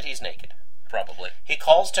assume that he's naked. Probably. He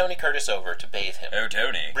calls Tony Curtis over to bathe him. Oh,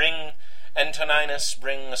 Tony! Bring Antoninus,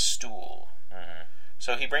 bring a stool.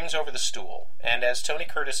 So he brings over the stool, and as Tony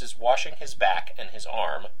Curtis is washing his back and his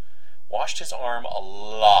arm, washed his arm a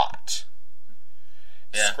lot.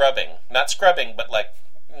 Yeah. Not scrubbing, but like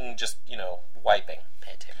just wiping.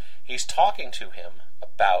 He's talking to him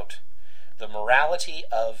about the morality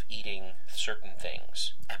of eating certain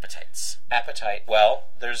things. Appetite. Well,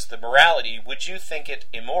 there's the morality. Would you think it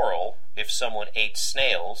immoral if someone ate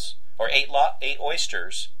snails or ate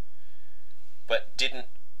oysters, but didn't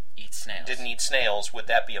eat snails? Would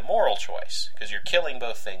that be a moral choice? Because you're killing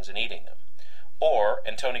both things and eating them.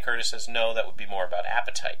 And Tony Curtis says, no, that would be more about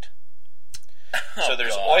appetite. So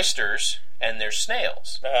there's oysters and there's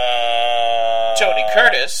snails. Tony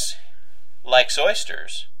Curtis likes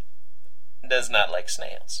oysters, does not like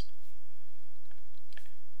snails.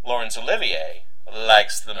 Laurence Olivier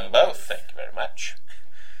likes them both, thank you very much.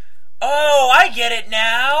 Oh, I get it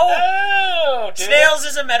now! Oh, snails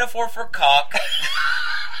is a metaphor for cock.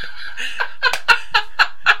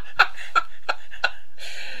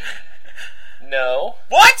 No.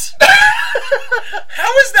 What?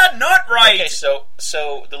 How is that not right? Okay, so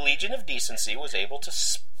the Legion of Decency was able to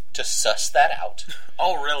suss that out.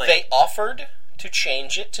 Oh, really? They offered to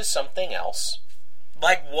change it to something else.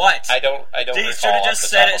 Like what? I don't recall. You should have just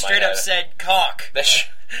said it straight up. Said cock.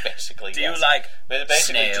 Basically, do yes. you like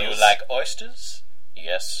snails? Do you like oysters?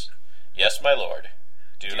 Yes, my lord.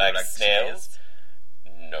 Do you like snails?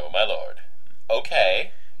 No, my lord.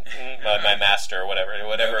 Okay. my master, or whatever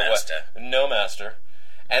no it was. No master.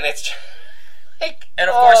 And it's just like, and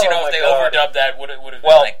of course, if they overdubbed that, would have been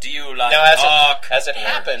like, do you like cock? As it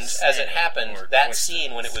happened, that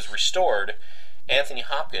scene, when it was restored, Anthony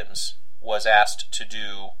Hopkins was asked to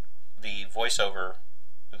do the voiceover,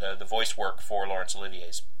 the voice work for Laurence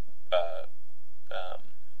Olivier's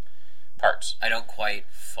parts. I don't quite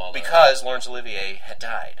follow. Because Laurence Olivier had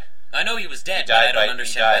died. I know he was dead, but I don't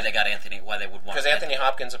understand why they would want. Because Anthony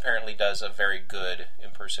Hopkins apparently does a very good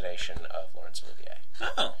impersonation of Laurence Olivier.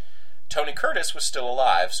 Oh. Tony Curtis was still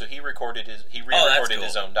alive, so he re-recorded his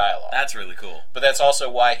own dialogue. That's really cool. But that's also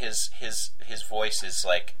why his voice is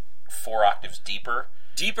like 4 octaves deeper.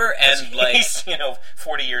 And like he's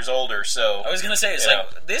 40 years older. So I was gonna say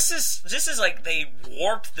this is like they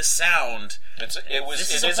warped the sound. This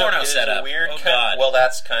is a porno setup. Weird. God. Well,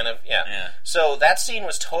 that's kind of yeah. So that scene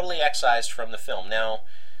was totally excised from the film. Now,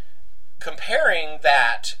 comparing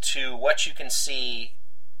that to what you can see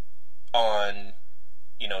on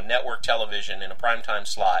network television in a primetime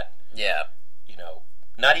slot. Yeah.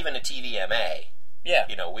 Not even a TVMA. Yeah.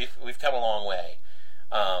 We've come a long way.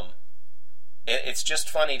 It's just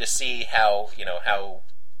funny to see how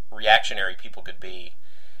reactionary people could be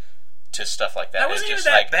to stuff like that. That wasn't even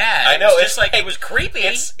that bad. I know, it's just it was creepy.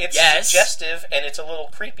 It's suggestive and it's a little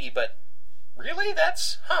creepy, but really,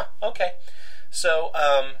 that's okay. So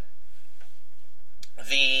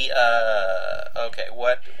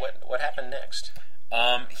what happened next?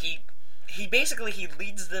 He basically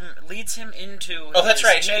leads him into that's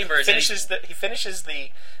right. chambers. He finishes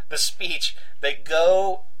the speech. They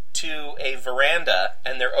go to a veranda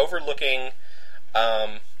and they're overlooking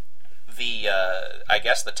I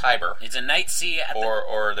guess the Tiber. It's a night sea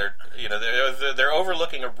or they're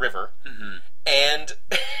overlooking a river, and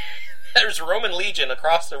there's Roman legion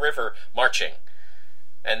across the river marching,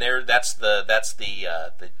 and that's the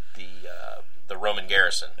the Roman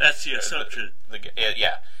garrison. That's the assumption.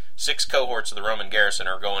 Yeah, 6 cohorts of the Roman garrison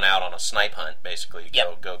are going out on a snipe hunt, basically.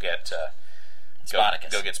 Yep. Go get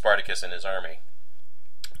Spartacus. Go get Spartacus and his army.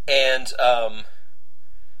 And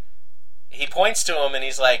he points to him and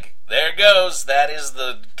he's like, "There it goes. That is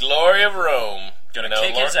the glory of Rome." Gonna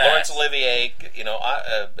kick his Laurence ass. Olivier,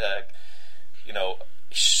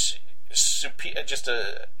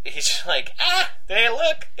 he's just like, hey,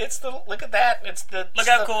 look at that, Look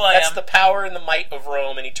how cool I that's am. the power and the might of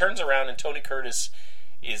Rome. And he turns around and Tony Curtis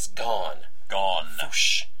is gone.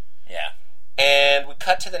 Whoosh. Yeah. And we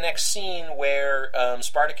cut to the next scene where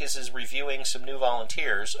Spartacus is reviewing some new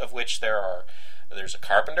volunteers, of which there's a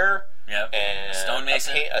carpenter, Yep. and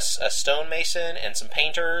Stonemason. a stonemason, and some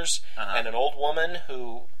painters, and an old woman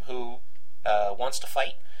who wants to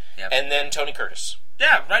fight, Yep. and then Tony Curtis.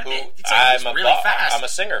 Yeah, right. He's really fast. I'm a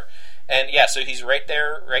singer, and yeah, so he's right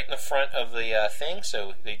there, right in the front of the thing.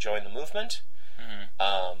 So they join the movement.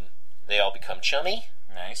 Mm-hmm. They all become chummy.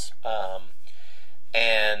 Nice.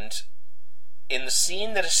 And in the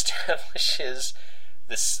scene that establishes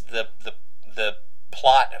the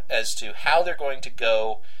plot as to how they're going to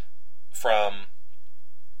go from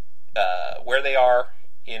where they are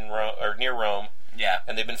in Rome, or near Rome, Yeah.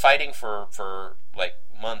 and they've been fighting for like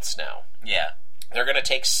months now. Yeah. They're going to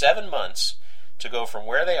take 7 months to go from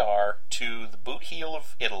where they are to the boot heel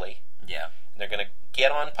of Italy. Yeah. And they're going to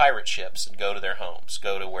get on pirate ships and go to their homes,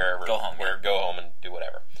 go to wherever, Go home and do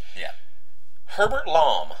whatever. Yeah. Herbert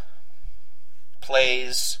Lom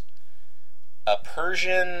plays a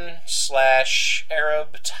Persian/Arab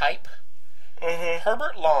type.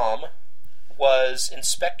 Herbert Lom was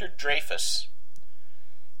Inspector Dreyfus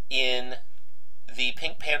in the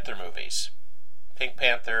Pink Panther movies. Pink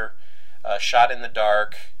Panther, Shot in the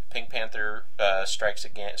Dark, Pink Panther Strikes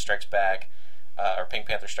Back, or Pink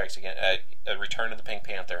Panther Strikes Again, Return of the Pink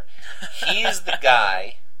Panther. He is the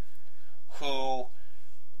guy who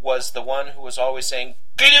was the one who was always saying,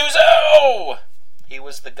 "Gluzo!" He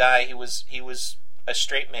was the guy. He was a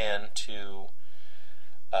straight man to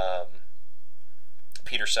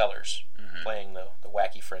Peter Sellers, playing the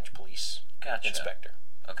wacky French police inspector.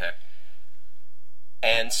 Okay.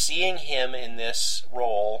 And seeing him in this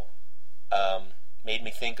role made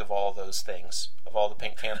me think of all those things, of all the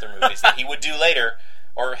Pink Panther movies that he would do later,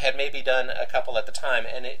 or had maybe done a couple at the time,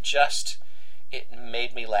 and it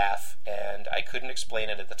made me laugh, and I couldn't explain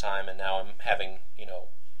it at the time, and now I'm having,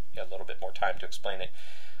 a little bit more time to explain it.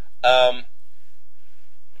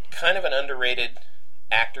 Kind of an underrated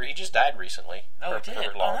actor. He just died recently. Oh, he did?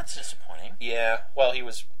 Herbert Lom. Oh, that's disappointing. Yeah, well, he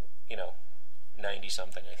was,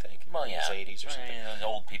 90-something, I think. Well, yeah. In his 80s or something.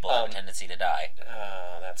 Old people have a tendency to die.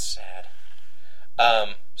 Oh, that's sad.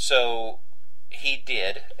 So he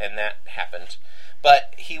did, and that happened.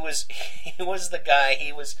 But he was the guy.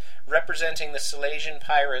 He was representing the Silesian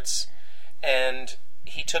pirates, and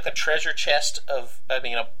he took a treasure chest a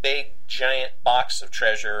big giant box of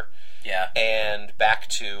treasure. Yeah. And back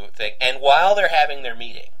to thing. And while they're having their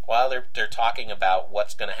meeting, while they're talking about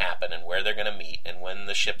what's going to happen and where they're going to meet and when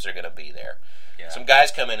the ships are going to be there, some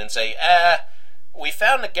guys come in and say, "We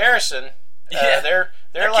found the garrison. They're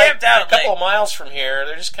like a couple of miles from here.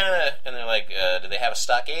 They're just kind of," and they're like, "Do they have a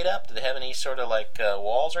stockade up? Do they have any sort of like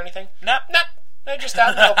walls or anything?" Nope. They're just out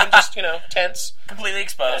in the open, just tents, Completely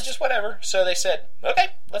exposed. just whatever. So they said, "Okay,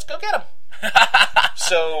 let's go get them."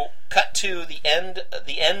 So cut to the end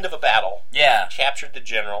of a battle. Yeah. Captured the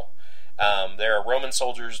general. There are Roman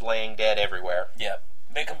soldiers laying dead everywhere. Yeah.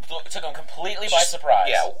 They took them completely by surprise.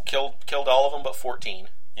 Yeah, killed all of them but 14.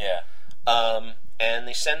 Yeah. And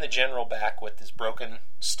they send the general back with his broken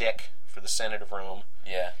stick for the Senate of Rome.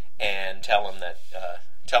 Yeah. And tell him that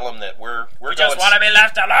we're We just want to be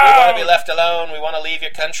left alone. We want to be left alone. We want to leave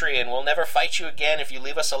your country, and we'll never fight you again if you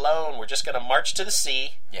leave us alone. We're just going to march to the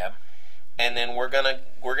sea. Yeah. And then we're gonna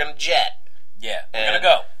jet. Yeah. We're And gonna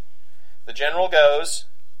go. The general goes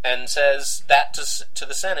and says that to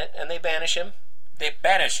the Senate, and they banish him. They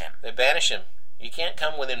banish him. They banish him. You can't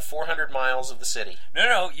come within 400 miles of the city.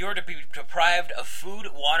 No. You're to be deprived of food,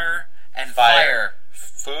 water, and fire.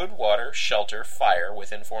 Food, water, shelter, fire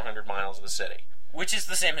within 400 miles of the city. Which is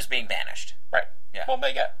the same as being banished. Right. Yeah. Well,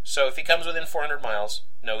 but yeah. So if he comes within 400 miles,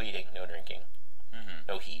 no eating, no drinking,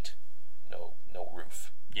 no heat, no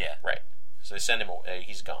roof. Yeah. Right. So they send him away.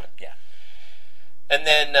 He's gone. Yeah. And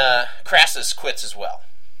then Crassus quits as well.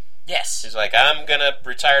 Yes. He's like, I'm gonna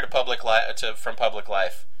retire to public from public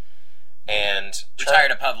life, and Retire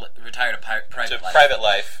to private life. Private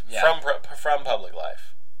life. Yeah. From public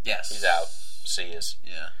life. Yes. He's out. See is.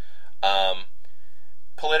 Yeah.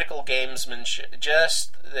 Political gamesmanship.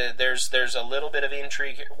 Just there's a little bit of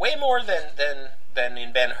intrigue here, way more than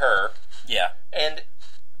in Ben-Hur. Yeah. And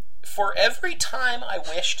for every time I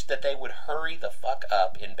wished that they would hurry the fuck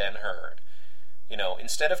up in Ben-Hur,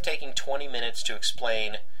 instead of taking 20 minutes to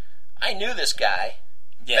explain, I knew this guy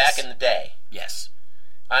back in the day. Yes.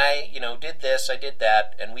 I, did this, I did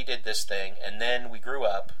that, and we did this thing, and then we grew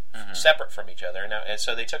up separate from each other. And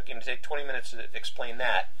so they take 20 minutes to explain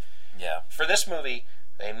that. Yeah. For this movie,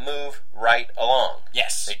 they move right along.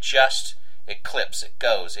 Yes. It clips, it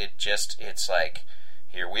goes, it's like,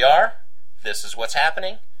 here we are, this is what's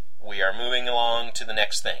happening, we are moving along to the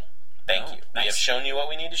next thing. Thank you. Nice. We have shown you what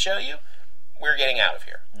we need to show you, we're getting out of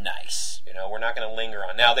here. Nice. We're not going to linger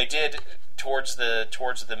on. Now, they did, towards the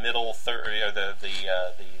middle third, or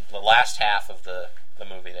the last half of the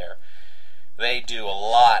movie there, they do a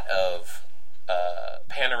lot of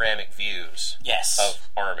panoramic views of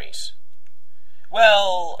armies.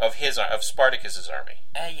 Well, of Spartacus's army.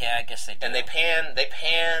 Yeah, I guess they do. And they pan.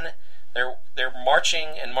 They're marching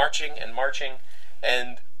and marching and marching,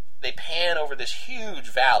 and they pan over this huge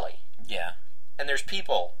valley. Yeah. And there's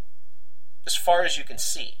people as far as you can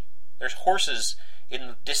see. There's horses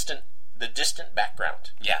in the distant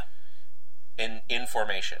background. Yeah. In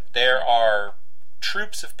formation. There are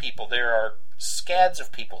troops of people. There are scads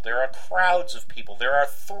of people. There are crowds of people. There are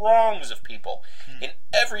throngs of people in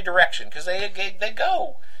every direction, because they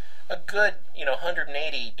go a good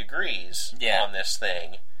 180 degrees on this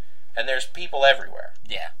thing, and there's people everywhere.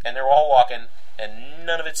 Yeah. And they're all walking, and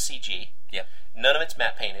none of it's CG. Yep. None of it's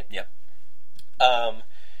matte painted. Yep.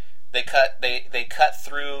 They cut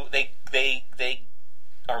through. They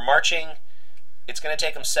are marching. It's going to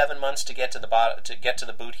take them 7 months to get to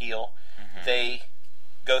the boot heel. Mm-hmm. They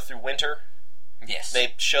go through winter. Yes.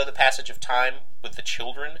 They show the passage of time with the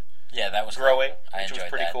children. Yeah, that was growing, cool. which was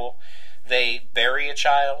pretty cool. They bury a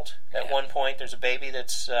child at one point. There's a baby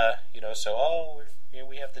that's we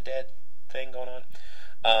have the dead thing going on.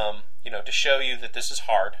 To show you that this is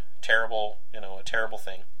hard, terrible, a terrible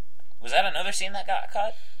thing. Was that another scene that got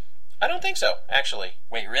cut? I don't think so, actually.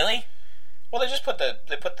 Wait, really? Well, they just put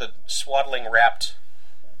the swaddling wrapped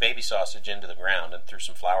baby sausage into the ground and threw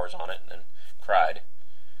some flowers on it and then cried.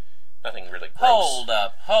 Nothing really gross. Hold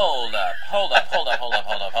up.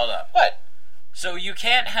 What? So you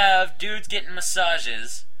can't have dudes getting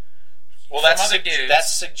massages. Well, from other dudes.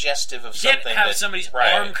 That's suggestive of something. You can't have somebody's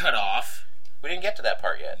arm cut off. We didn't get to that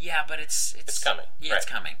part yet. Yeah, but it's coming. Yeah, it's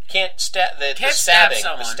coming. Can't stab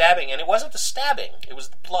someone. The stabbing, and it wasn't the stabbing; it was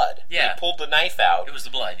the blood. Yeah, they pulled the knife out. It was the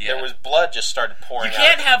blood. Yeah, there was blood just started pouring out. You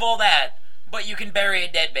can't have all that, but you can bury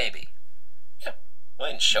a dead baby. Yeah, well,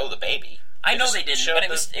 they didn't show the baby. I know they didn't, but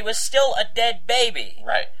it was still a dead baby.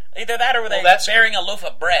 Right. Either that or they're burying a loaf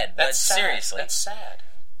of bread. But seriously, that's sad.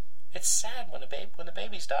 It's sad when the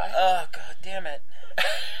babies die. Oh, God damn it.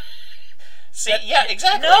 See, yeah,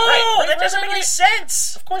 exactly. No, right. That doesn't make any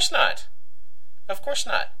sense. Of course not.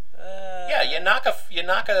 Yeah,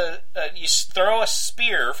 you throw a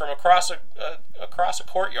spear from across a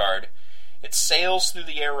courtyard. It sails through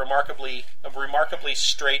the air remarkably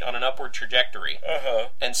straight on an upward trajectory,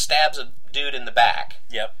 and stabs a dude in the back.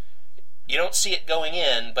 Yep. You don't see it going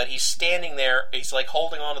in, but he's standing there. He's like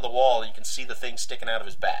holding onto the wall, and you can see the thing sticking out of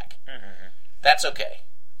his back. Mm-hmm. That's okay.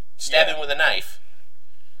 Stab him with a knife.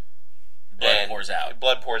 Blood pours out.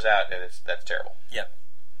 Blood pours out, and that's terrible. Yep.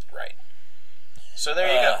 Right. So there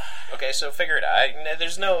you go. Okay, so figure it out.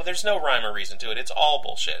 There's no rhyme or reason to it. It's all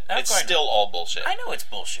bullshit. It's still all bullshit. I know it's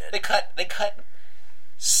bullshit. They cut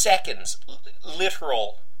seconds,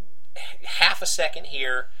 literal half a second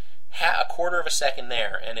here, a quarter of a second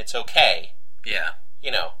there, and it's okay. Yeah.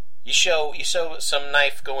 You show some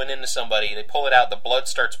knife going into somebody. They pull it out. The blood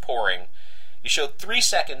starts pouring. You show 3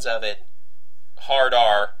 seconds of it. Hard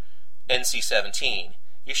R. NC-17.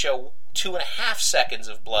 You show 2.5 seconds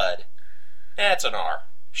of blood. That's an R.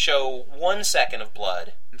 Show 1 second of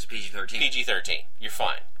blood. It's a PG-13. PG-13. You're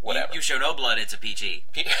fine. Whatever. You show no blood, it's a PG.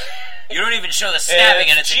 You don't even show the stabbing,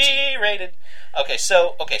 and it's G-rated. Okay,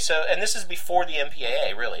 so, and this is before the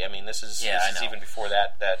MPAA, really. I mean, this is even before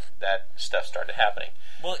that stuff started happening.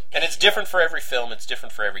 Well, and it's different for every film. It's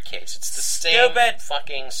different for every case. It's the same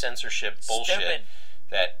fucking censorship bullshit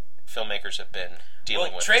that filmmakers have been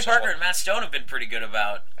dealing with. Trey Parker and Matt Stone have been pretty good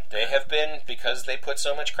about. They have been, because they put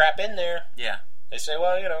so much crap in there. Yeah. They say,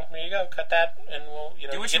 well, here you go, cut that, and we'll,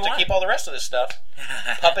 Do what get you to want. keep all the rest of this stuff.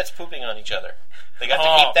 Puppets pooping on each other. They got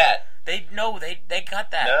to keep that. They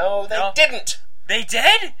cut that. No, they didn't. They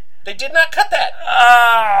did? They did not cut that.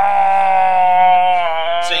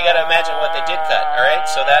 So you got to imagine what they did cut. All right,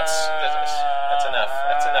 so that's enough.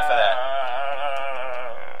 That's enough of that.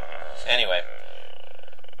 Anyway,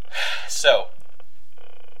 so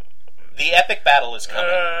The epic battle is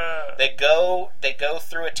coming. They go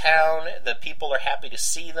through a town. The people are happy to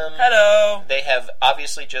see them. Hello. They have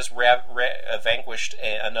obviously just vanquished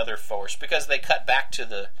another force because they cut back to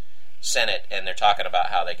the Senate and they're talking about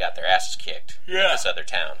how they got their asses kicked in this other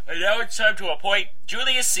town. And now it's time to appoint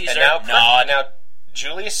Julius Caesar. And now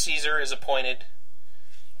Julius Caesar is appointed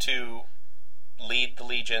to lead the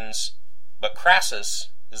legions, but Crassus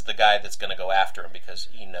is the guy that's going to go after him because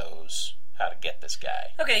he knows how to get this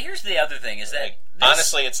guy. Okay, here's the other thing: is that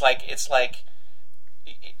honestly, it's like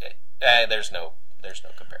there's no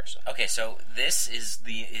comparison. Okay, so this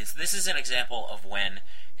is an example of when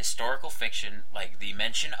historical fiction, like the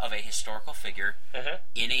mention of a historical figure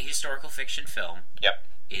in a historical fiction film,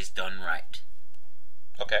 is done right.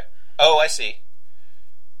 Okay. Oh, I see.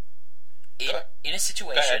 In a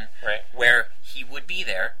situation where he would be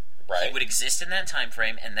there, he would exist in that time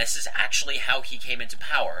frame, and this is actually how he came into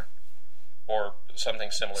power. Or something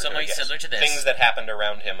similar to this. Things that happened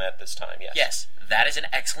around him at this time, yes. Yes, that is an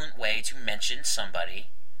excellent way to mention somebody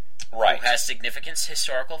who has significant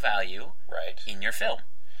historical value in your film.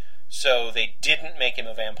 So they didn't make him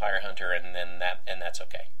a vampire hunter, and that's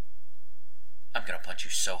okay. I'm going to punch you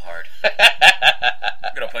so hard.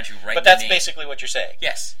 I'm going to punch you right in the knee. But that's basically what you're saying.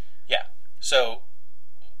 Yes. Yeah. So...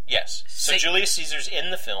 Yes. So Julius Caesar's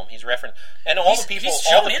in the film. He's referenced, and he's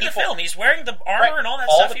shown in the film. He's wearing the armor and all that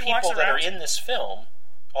stuff. He walks around. All the people that are in this film,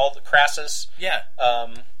 all the Crassus,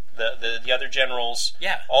 the other generals,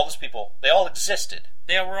 all those people, they all existed.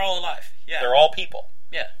 They were all alive. Yeah. They're all people.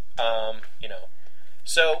 Yeah.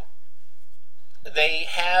 So they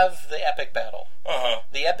have the epic battle.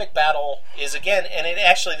 The epic battle is again, and it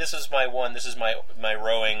actually this is my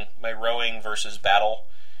rowing versus battle,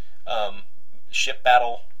 ship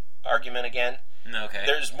battle argument again. Okay.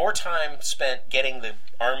 There's more time spent getting the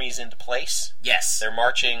armies into place. Yes. They're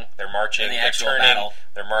marching, they're turning, battle.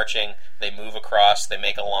 They're marching, they move across, they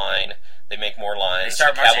make a line, they make more lines,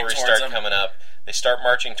 the cavalry start coming up, they start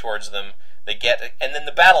marching towards them, and then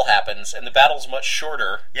the battle happens, and the battle's much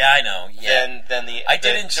shorter. Yeah, I know. Yeah. Than the I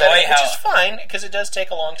did enjoy which is fine, because it does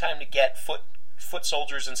take a long time to get foot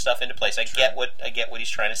soldiers and stuff into place. I get what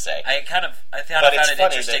he's trying to say. I found it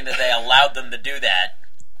interesting that they allowed them to do that.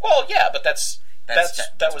 Well, yeah, but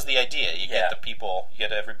that was the idea. You get the people, you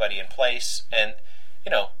get everybody in place, and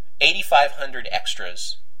 8,500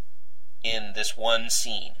 extras in this one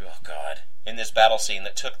scene. Oh God! In this battle scene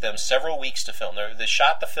that took them several weeks to film. They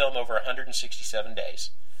shot the film over 167 days.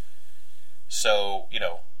 So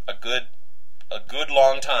a good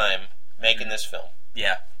long time making this film.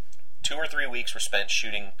 Yeah. 2 or 3 weeks were spent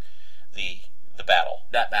shooting the battle.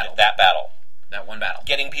 That battle. That one battle.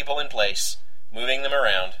 Getting people in place. Moving them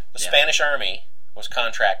around. The Spanish army was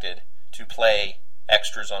contracted to play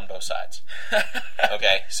extras on both sides.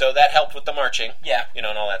 Okay, so that helped with the marching. Yeah. And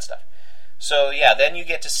all that stuff. So then you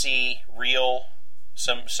get to see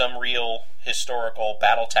some real historical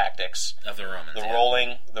battle tactics of the Romans.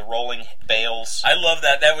 The rolling bales. I love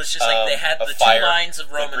that. That was just like they had the fire, 2 lines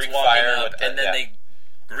of Romans walking up, and then they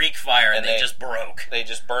Greek fire, and they just broke. They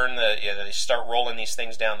just burn they start rolling these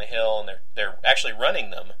things down the hill, and they're actually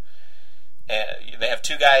running them. They have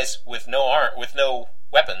 2 guys with no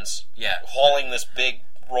weapons, hauling this big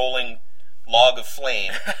rolling log of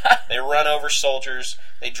flame. They run over soldiers.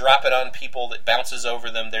 They drop it on people that bounces over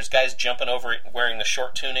them. There's guys jumping over it wearing the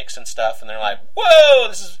short tunics and stuff, and they're like, "Whoa,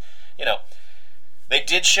 this is." They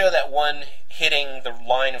did show that one hitting the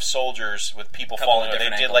line of soldiers with people falling. They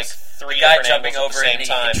did like 3 different jumping angles over at the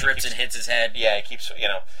same time. He trips and hits his head. Yeah, he keeps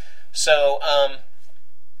So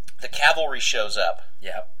the cavalry shows up.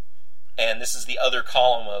 Yeah. And this is the other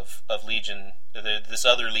column of Legion, this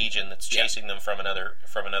other Legion that's chasing them from another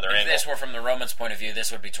angle. If this were from the Romans' point of view,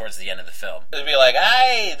 this would be towards the end of the film. It'd be like,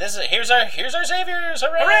 "Hey, here's our saviors,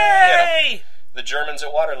 hooray!" Hooray! The Germans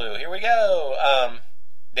at Waterloo, here we go.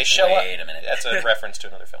 They show up. Wait a minute. That's a reference to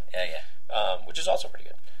another film. Yeah. Which is also pretty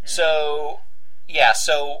good. So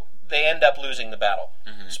they end up losing the battle.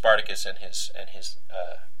 Spartacus and his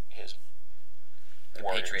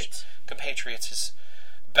warriors, compatriots, his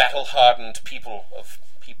battle-hardened people.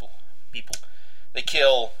 They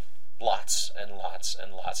kill lots and lots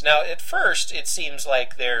and lots. Now, at first, it seems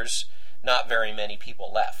like there's not very many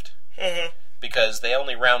people left. Because they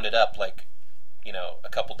only rounded up a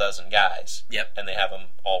couple dozen guys. Yep. And they have them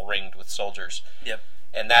all ringed with soldiers. Yep.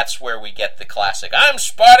 And that's where we get the classic, "I'm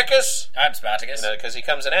Spartacus!" I'm Spartacus. Because he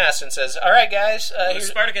comes and asks and says, "All right, guys,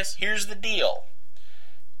 Spartacus. Here's the deal.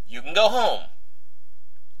 You can go home.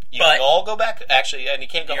 You can all go back. Actually, and you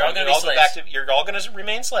can't go home. You're all going to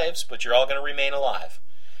remain slaves, but you're all going to remain alive.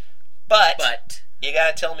 But you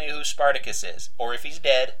got to tell me who Spartacus is, or if he's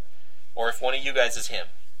dead, or if one of you guys is him."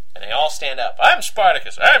 And they all stand up. I'm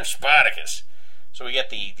Spartacus. I'm Spartacus. So we get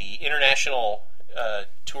the international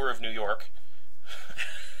tour of New York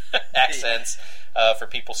accents for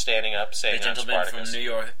people standing up saying The gentleman I'm Spartacus. from New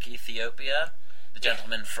York, Ethiopia. The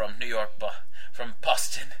gentleman from New York, from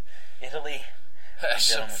Boston, Italy.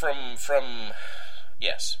 From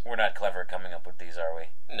yes. We're not clever at coming up with these, are we?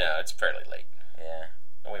 No, it's fairly late. Yeah.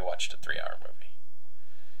 And we watched a 3-hour movie.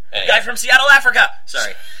 Anyway. Guy from Seattle, Africa!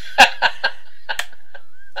 Sorry.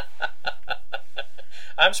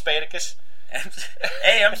 I'm Spartacus.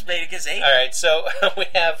 Hey, I'm Spartacus. Hey. All right, so we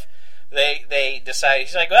have they decide.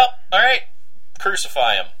 He's like, well, all right,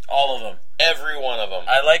 crucify him, All of them. every one of them.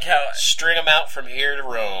 I like how... String them out from here to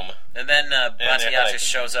Rome. And then Batiatus like,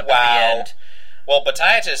 shows up wow. at the end. Well,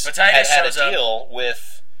 Batiatus had shows a deal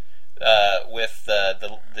with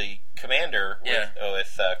the commander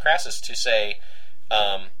with Crassus to say,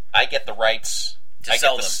 I get the rights to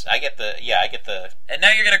sell them. I get the. And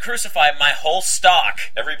now you're going to crucify my whole stock.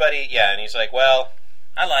 Everybody, and he's like, well,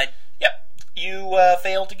 I lied. Yep, you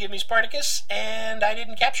failed to give me Spartacus, and I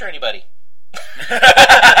didn't capture anybody.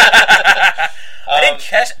 I didn't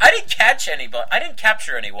catch anybody. I didn't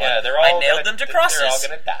capture anyone. Yeah, I nailed them to crosses. They're all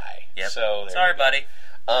going to die. Yep. So sorry, buddy.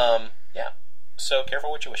 Yeah. So careful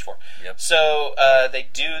what you wish for. Yep. So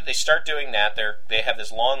they start doing that. They have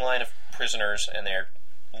this long line of prisoners, and they're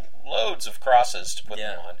loads of crosses to put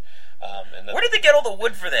them on. And where did they get all the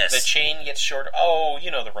wood for this? The chain gets shorter. Oh,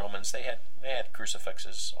 the Romans. They had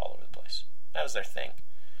crucifixes all over the place. That was their thing.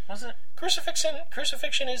 Was it?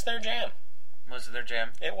 Crucifixion is their jam. Was it their jam?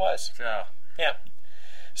 It was. Oh. Yeah.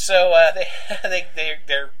 So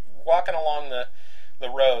they're walking along the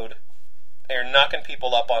road. They're knocking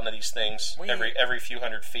people up onto these things every few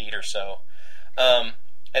hundred feet or so. And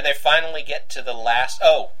they finally get to the last...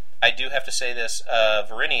 Oh, I do have to say this.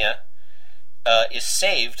 Varinia is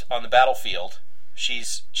saved on the battlefield.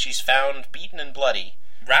 She's found beaten and bloody.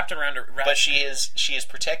 Wrapped around her... But she is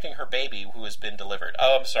protecting her baby who has been delivered.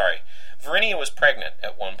 Oh, I'm sorry. Varinia was pregnant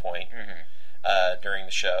at one point during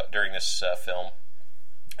this film.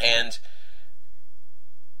 And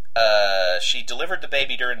she delivered the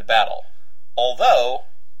baby during the battle. Although,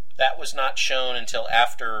 that was not shown until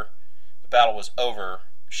after the battle was over,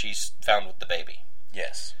 she's found with the baby.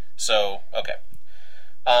 Yes. So, okay.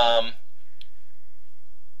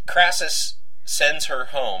 Crassus sends her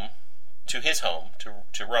home, to his home,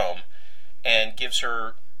 to Rome, and gives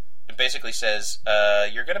her, basically says,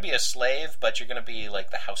 you're going to be a slave, but you're going to be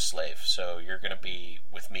like the house slave, so you're going to be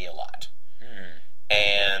with me a lot.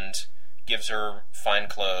 And gives her fine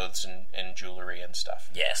clothes and jewelry and stuff.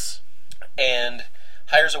 Yes. And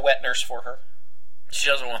hires a wet nurse for her. She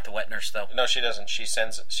doesn't want the wet nurse, though. No, she doesn't. She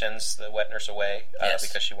sends the wet nurse away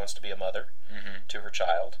because she wants to be a mother to her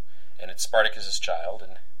child, and it's Spartacus's child.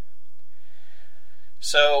 And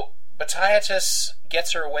so Batiatus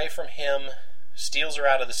gets her away from him, steals her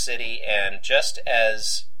out of the city, and just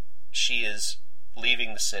as she is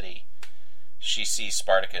leaving the city, she sees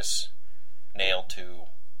Spartacus nailed to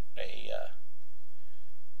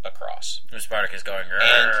a cross. And Spartacus going,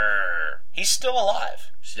 and he's still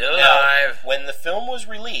alive. Still alive. Now, when the film was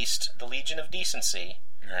released, the Legion of Decency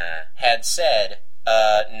had said,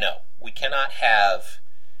 no, we cannot have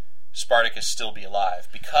Spartacus still be alive,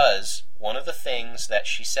 because one of the things that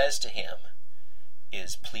she says to him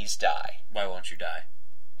is, please die. Why won't you die?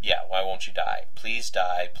 Yeah, why won't you die? Please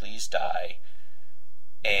die, please die.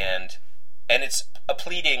 And it's a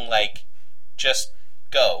pleading like, just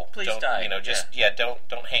go. Please don't, die.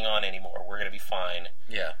 Don't hang on anymore. We're going to be fine.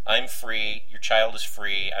 Yeah. I'm free. Your child is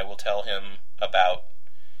free. I will tell him about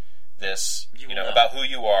this, about who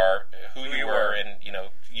you are, who you were, and,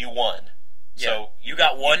 you won. Yeah. So you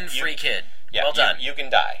got one free kid. Yeah, well done. You can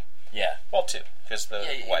die. Yeah. Well, two, because the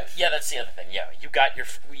wife. Yeah, that's the other thing. Yeah, you got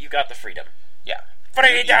the freedom. Yeah.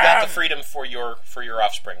 Freedom. You got the freedom for your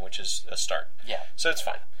offspring, which is a start. Yeah. So it's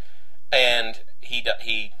fine. And he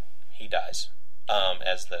dies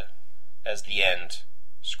as the end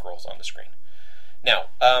scrolls on the screen. Now,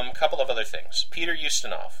 a couple of other things. Peter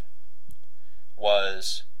Ustinov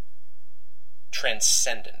was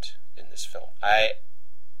transcendent in this film.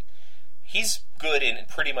 He's good in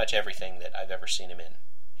pretty much everything that I've ever seen him in.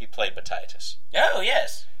 He played Batiatus. Oh,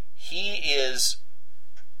 yes. He is...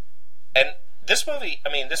 And this movie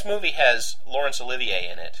has Laurence Olivier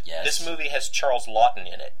in it. Yes. This movie has Charles Laughton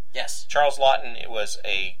in it. Yes. Charles Laughton was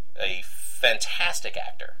a fantastic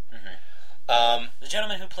actor. Mm-hmm. The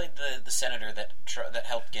gentleman who played the senator that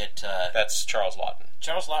helped get... That's Charles Laughton.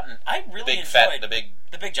 Charles Laughton. I really enjoyed... The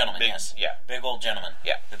big gentleman, yes. Yeah. Big old gentleman.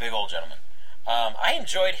 Yeah. The big old gentleman. I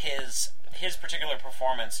enjoyed his particular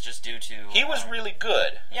performance just due to... He was really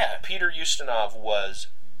good. Yeah. Peter Ustinov was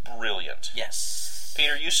brilliant. Yes.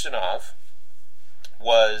 Peter Ustinov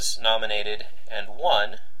was nominated and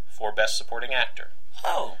won for Best Supporting Actor.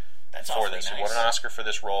 Oh, that's for awfully this. nice. He won an Oscar for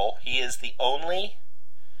this role. He is the only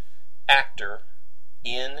actor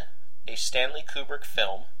in a Stanley Kubrick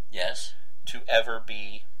film Yes. to ever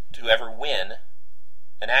win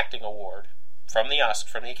an acting award from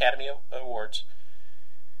the Academy Awards.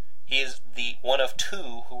 He is the one of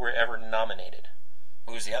two who were ever nominated.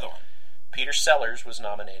 Who was the other one? Peter Sellers was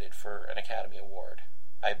nominated for an Academy Award.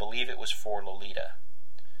 I believe it was for Lolita,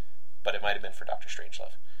 but it might have been for Dr.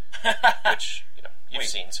 Strangelove, which you've Wait.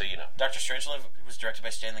 seen, so you know. Dr. Strangelove was directed by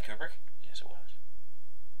Stanley Kubrick? Yes, it was.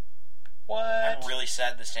 What? I'm really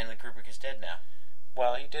sad that Stanley Kubrick is dead now.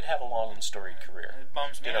 Well, he did have a long and storied career. It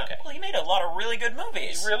bums me Did out. okay. Well, he made a lot of really good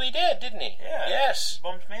movies. He really did, didn't he? Yeah. Yes. It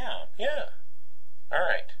bums me out. Yeah. All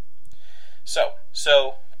right. So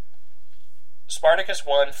Spartacus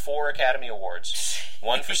won 4 Academy Awards.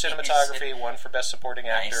 One for cinematography, one for Best Supporting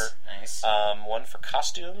Actor, Nice. one for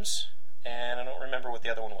costumes, and I don't remember what the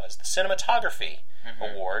other one was. The cinematography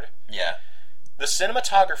award. Yeah. The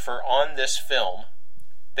cinematographer on this film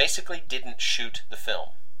basically didn't shoot the film.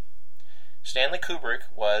 Stanley Kubrick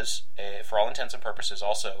was, for all intents and purposes,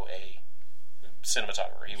 also a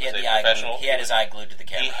cinematographer. He was a professional. He had his eye glued to the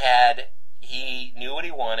camera. He knew what he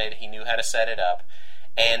wanted. He knew how to set it up.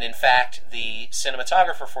 And in fact, the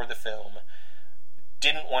cinematographer for the film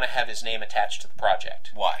didn't want to have his name attached to the project.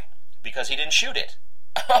 Why? Because he didn't shoot it.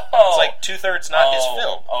 Oh. It's like 2/3 not his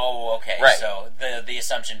film. Oh, okay. Right. So the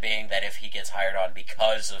assumption being that if he gets hired on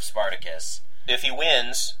because of Spartacus, If he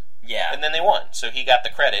wins, yeah, and then they won. So he got the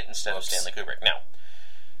credit instead Whoops. of Stanley Kubrick. Now,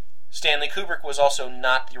 Stanley Kubrick was also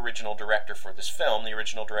not the original director for this film. The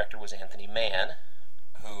original director was Anthony Mann.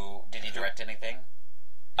 who did he direct anything?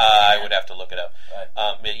 I would have to look it up.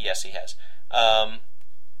 Right. Yes, he has.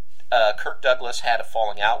 Kirk Douglas had a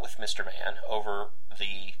falling out with Mr. Mann over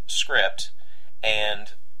the script,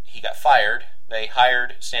 and he got fired. They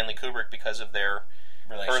hired Stanley Kubrick because of their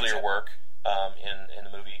earlier work in the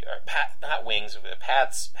movie, not Wings,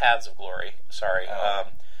 Paths of Glory. Sorry,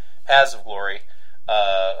 Paths of Glory.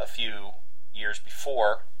 A few years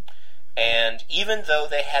before, and even though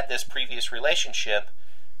they had this previous relationship,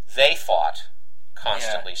 they fought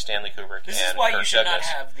constantly. Yeah. Stanley Kubrick This and is why Kirk you should Douglas.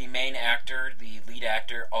 not have the main actor, the lead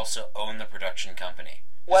actor, also own the production company.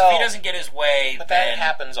 Well, if he doesn't get his way, but then that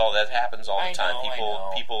happens all the I time.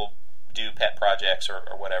 know. People do pet projects or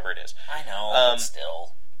whatever it is. I know, but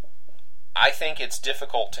still. I think it's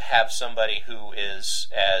difficult to have somebody who is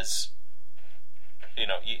as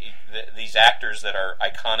these actors that are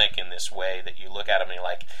iconic in this way, that you look at them and you're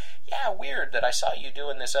like, yeah, weird that I saw you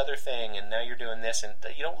doing this other thing and now you're doing this, and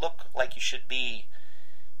you don't look like you should be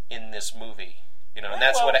in this movie. And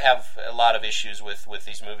that's what I have a lot of issues with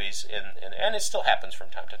these movies, and it still happens from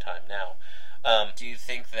time to time now. Do you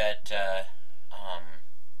think that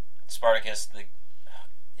Spartacus,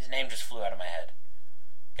 his name just flew out of my head,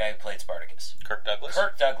 the guy who played Spartacus? Kirk Douglas?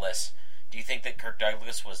 Kirk Douglas. Do you think that Kirk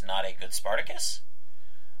Douglas was not a good Spartacus?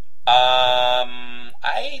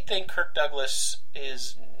 I think Kirk Douglas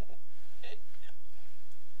is...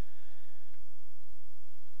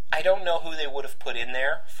 I don't know who they would have put in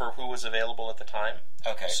there for who was available at the time.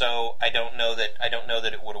 Okay. So I don't know that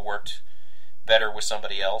it would have worked better with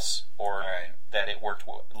somebody else, or Right. that it worked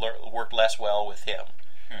less well with him.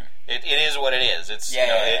 It is what it is. It's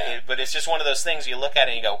but it's just one of those things you look at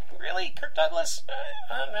it and you go, really, Kirk Douglas?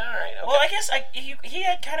 All right. Okay. Well, I guess he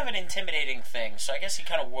had kind of an intimidating thing, so I guess he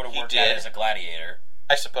kind of would have worked out did. as a gladiator.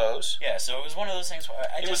 I suppose. Yeah, so it was one of those things where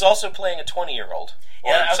He was also playing a 20-year-old.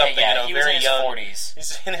 Or something, he was very in his young. 40s.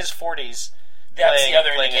 He's in his 40s. That's the other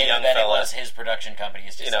playing a indicator young that fella. it was his production company.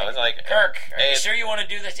 It's just It's like, Kirk, are hey, you sure you want to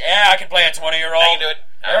do this? Yeah, I can play a 20-year-old. I can do it.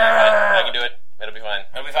 I can do it. It'll be fine.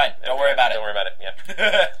 It'll be fine. Don't worry about it. Don't worry about it. Yeah.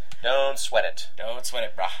 Don't sweat it. Don't sweat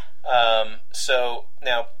it, brah. So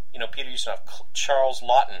now, Peter Ustinov, Charles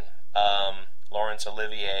Lawton, Laurence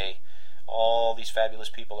Olivier, all these fabulous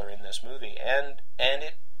people are in this movie, and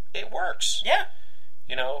it works. Yeah.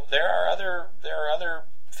 There are other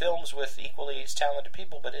films with equally as talented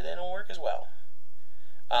people, but they don't work as well.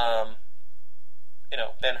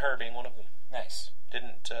 Ben-Hur being one of them. Nice.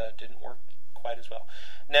 Didn't work quite as well.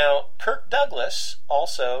 Now, Kirk Douglas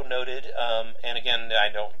also noted, and again,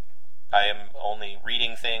 I am only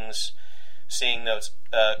reading things, seeing notes.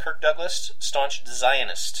 Kirk Douglas, staunch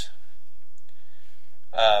Zionist.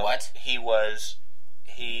 What? He wanted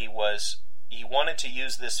to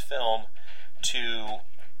use this film to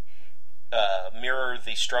mirror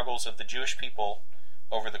the struggles of the Jewish people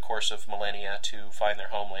over the course of millennia to find their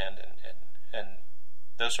homeland and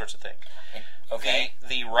those sorts of things. Okay.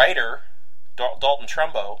 The writer Dalton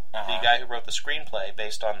Trumbo, Uh-huh. the guy who wrote the screenplay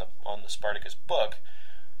based on the Spartacus book,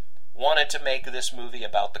 wanted to make this movie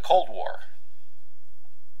about the Cold War.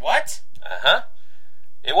 What?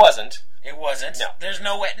 It wasn't. It wasn't. No. There's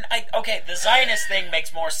no way. Okay, the Zionist thing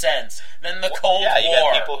makes more sense than the Cold War. Yeah, you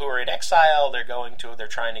got people who are in exile. They're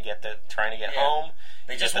trying to get home.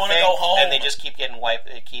 They You just get the want to thing, go home, and they just keep getting wiped.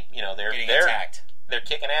 They keep, they're getting they're attacked. they're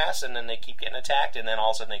kicking ass, and then they keep getting attacked, and then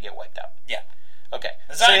all of a sudden they get wiped out. Yeah. Okay.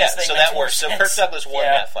 The So Zionist thing so makes that more works. So sense. Kirk Douglas won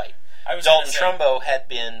Yeah. that fight. I was Dalton gonna say- Trumbo had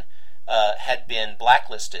been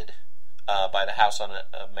blacklisted by the House on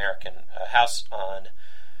American House on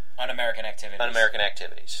Un-American activities. Un-American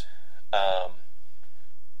Activities. That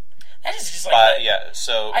is just like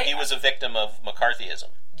So he was a victim of McCarthyism.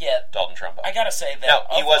 Yeah. Dalton Trumbo. I gotta say that. Now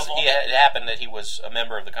it happened that he was a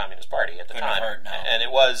member of the Communist Party at the Couldn't have time, hurt, no. and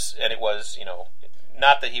it was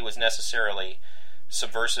not that he was necessarily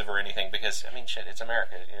subversive or anything, because shit, it's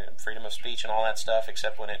America, freedom of speech and all that stuff,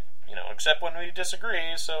 except when we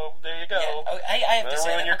disagree. So there you go. Yeah, I have to That'll say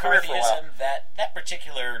ruin that your career for a while. McCarthyism, that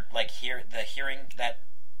particular the hearing that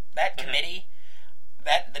Mm-hmm. committee,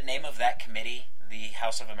 the name of that committee, the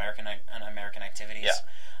House of Un-American Activities. Yeah.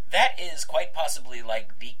 That is quite possibly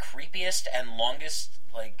like the creepiest and longest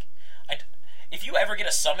if you ever get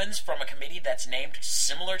a summons from a committee that's named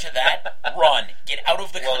similar to that, run, get out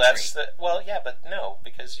of the country. But no,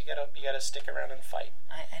 because you gotta stick around and fight.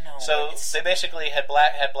 I know. So they basically had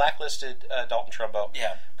blacklisted Dalton Trumbo.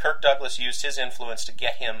 Yeah. Kirk Douglas used his influence to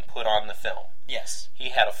get him put on the film. Yes. He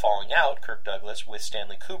had a falling out, Kirk Douglas, with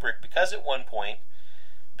Stanley Kubrick, because at one point,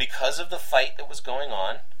 because of the fight that was going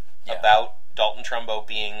on about Dalton Trumbo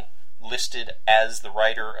being listed as the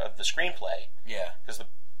writer of the screenplay, because the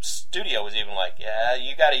studio was even like,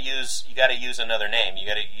 you got to use another name.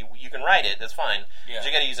 You can write it, that's fine. But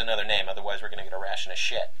you got to use another name, otherwise we're going to get a ration of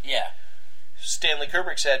shit. Yeah. Stanley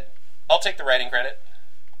Kubrick said, "I'll take the writing credit."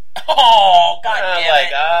 Oh, God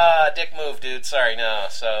damn it! Dick move, dude. Sorry, no.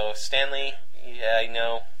 So Stanley, I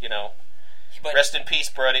know, But, rest in peace,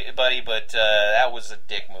 buddy. But that was a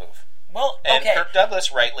dick move. Well, And okay. Kirk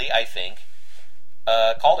Douglas, rightly, I think,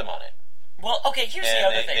 called him on it. Well, okay. Here's the And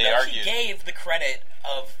other thing. they Though. argued. He gave the credit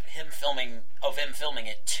of him filming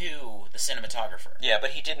it to the cinematographer. Yeah,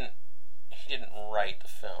 but he didn't write the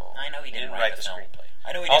film. I know he didn't write write the the film. screenplay.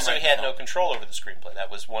 I know he didn't Also, write he the had film. no control over the screenplay. That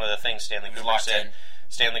was one of the things Stanley He was Kubrick locked said. in.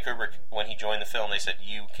 Stanley Kubrick, when he joined the film, they said,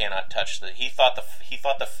 "You cannot touch the." He thought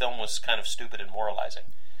the film was kind of stupid and moralizing,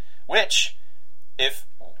 which, if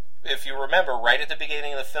you remember, right at the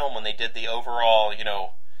beginning of the film, when they did the overall,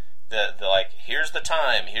 the like, here's the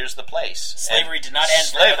time, here's the place. Slavery And did not end.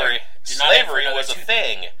 Slavery was a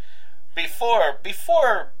thing before.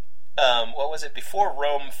 What was it? Before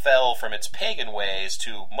Rome fell from its pagan ways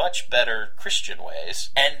to much better Christian ways.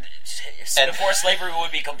 And before slavery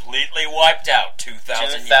would be completely wiped out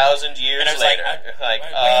 2,000 years And I was later. wait, hang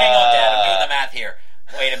on, Dad. I'm doing the math here.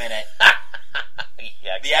 Wait a minute.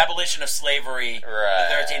 Yeah, The abolition of slavery,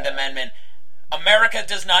 Right. the 13th Amendment. America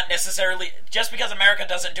does not necessarily... Just because America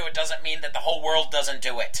doesn't do it doesn't mean that the whole world doesn't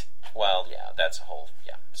do it. Well, yeah, that's a whole...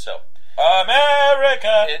 Yeah, so...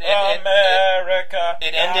 America, It America.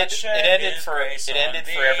 ended for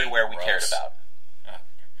everywhere we cared about.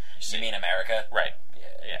 You mean America? Right.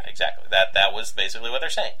 Yeah, exactly. That was basically what they're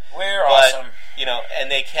saying. We're But, awesome.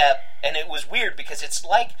 and they kept... And it was weird because it's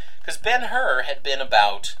like... Because Ben-Hur had been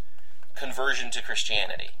about conversion to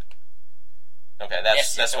Christianity. Okay,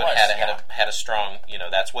 that's Yes, what it was, had a strong...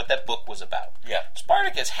 That's what that book was about. Yeah.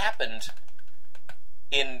 Spartacus happened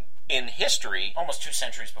in history... Almost 2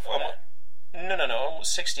 centuries before that. No,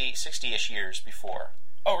 almost 60-ish years before.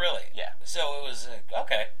 Oh, really? Yeah. So it was...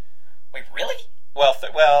 okay. Wait, really? Well,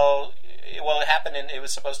 it happened in... It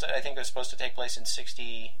was supposed to... I think it was supposed to take place in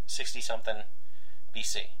 60-something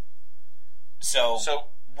BC. So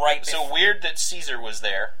right So before... weird that Caesar was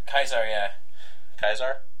there. Kaiser, yeah.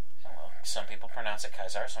 Kaiser? Well, some people pronounce it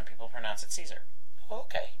Kaiser, some people pronounce it Caesar. Oh,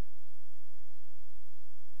 okay.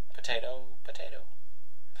 Potato.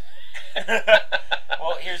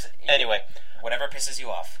 Well, here's... Anyway. Whatever pisses you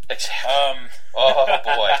off. Exactly. Um... Oh,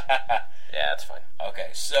 boy. Yeah, that's fine. Okay,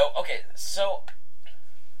 so...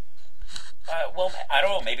 well, I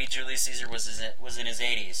don't know. Maybe Julius Caesar was in his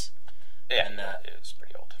 80s. Yeah, And, it was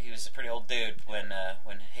pretty old. He was a pretty old dude when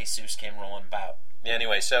Jesus came rolling about. Yeah,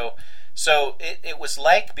 anyway, so it was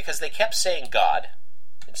like... Because they kept saying God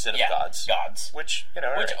instead of gods. Which,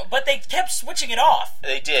 right. But they kept switching it off.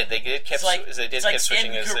 They did. They kept It's like kept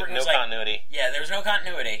switching. There's Kubrick no was like- continuity. Yeah, there was no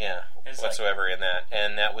continuity. Yeah, It's whatsoever in that,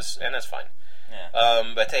 and that's fine.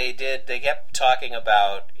 Yeah. But they kept talking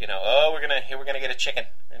about, we're gonna get a chicken.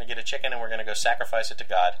 We're gonna get a chicken, and we're gonna go sacrifice it to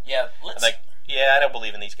God. Yeah, let's... And yeah, I don't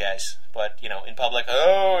believe in these guys. But, in public,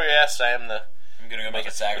 oh, yes, I am the... I'm going to go make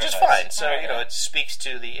a sacrifice. Which is fine. So, it speaks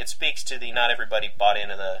to the not everybody bought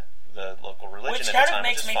into the local religion which at kind the time, of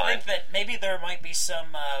makes which is me fine. think that maybe there might be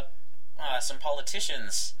some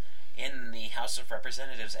politicians in the House of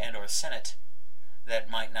Representatives and or Senate that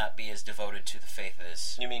might not be as devoted to the faith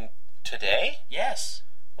as... You mean today? Yes.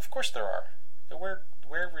 Of course there are. They wear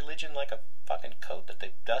religion like a fucking coat that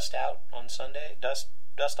they dust out on Sunday, dust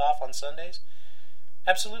off on Sundays.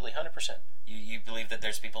 Absolutely, 100%. You believe that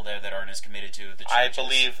there's people there that aren't as committed to the churches? I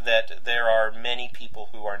believe that there are many people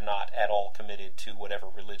who are not at all committed to whatever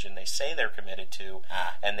religion they say they're committed to,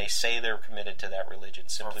 and they say they're committed to that religion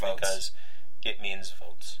simply because it means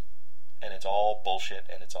votes. And it's all bullshit,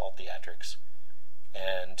 and it's all theatrics.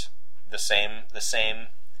 And the same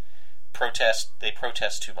protest, they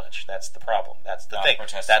protest too much. That's the problem. That's the thing.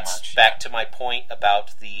 That's back to my point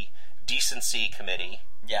about the decency committee.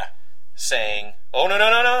 Yeah. Saying, oh, no,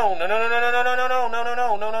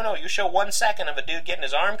 you show 1 second of a dude getting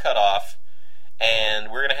his arm cut off,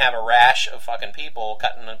 and we're going to have a rash of fucking people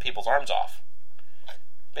cutting people's arms off.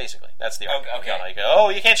 Basically, that's the argument. Okay. Like, oh,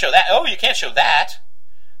 you can't show that. Oh, you can't show that.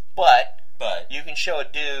 But you can show a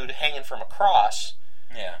dude hanging from a cross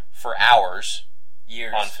for hours,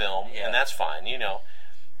 years on film, and that's fine. You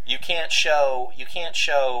can't show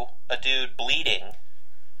a dude bleeding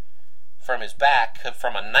from his back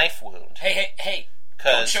from a knife wound. Hey!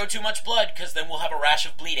 Don't show too much blood, because then we'll have a rash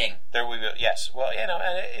of bleeding. There we go. Yes. Well,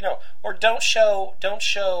 or don't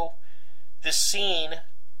show this scene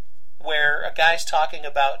where a guy's talking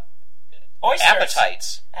about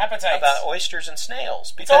appetites about oysters and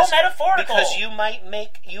snails. Because, it's all metaphorical. Because you might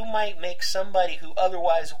make somebody who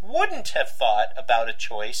otherwise wouldn't have thought about a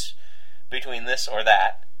choice between this or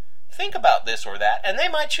that think about this or that, and they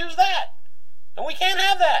might choose that. And we can't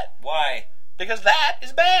have that. Why? Because that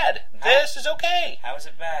is bad. This is okay. How is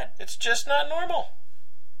it bad? It's just not normal.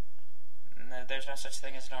 No, there's no such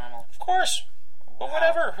thing as normal. Of course. But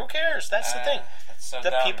whatever. Who cares? That's the thing. That's so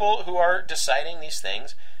the dumb. people who are deciding these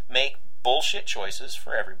things make bullshit choices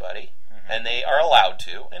for everybody, and they are allowed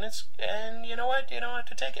to. And you know what? You don't have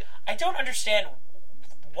to take it. I don't understand.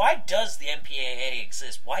 Why does the MPAA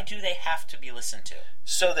exist? Why do they have to be listened to?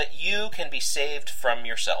 So that you can be saved from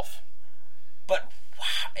yourself. But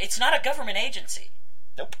it's not a government agency.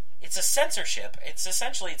 Nope. It's a censorship. It's a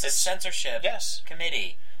censorship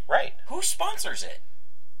committee. Right. Who sponsors it?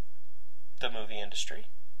 The movie industry.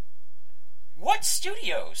 What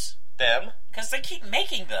studios? Them. Because they keep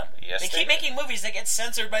making them. Yes, they keep making movies that get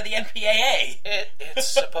censored by the MPAA. It's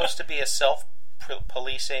supposed to be a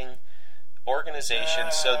self-policing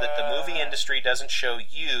organization so that the movie industry doesn't show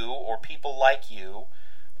you or people like you,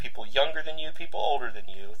 people younger than you, people older than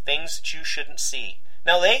you, things that you shouldn't see.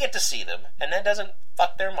 Now they get to see them, and that doesn't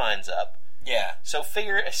fuck their minds up. Yeah. So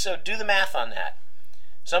do the math on that.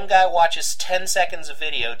 Some guy watches 10 seconds of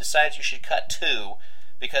video, decides you should cut 2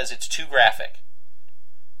 because it's too graphic.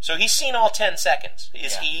 So he's seen all 10 seconds.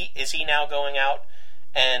 Is he now going out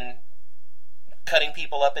and cutting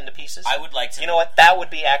people up into pieces? I would like to. You know what? That would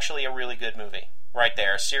be actually a really good movie. Right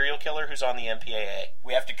there. A serial killer who's on the MPAA.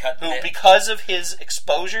 We have to cut because of his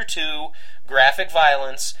exposure to graphic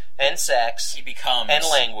violence and sex and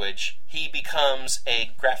language, he becomes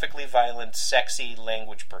a graphically violent, sexy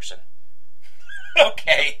language person.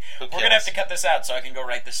 Okay. We're going to have to cut this out so I can go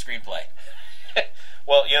write the screenplay.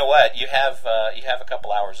 Well, you know what? You have a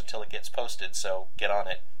couple hours until it gets posted, so get on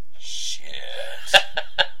it. Shit.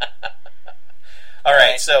 All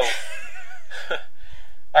right, so...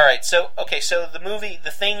 All right, so the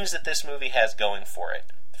things that this movie has going for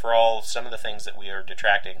it, some of the things that we are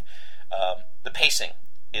detracting, the pacing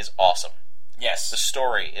is awesome. Yes. The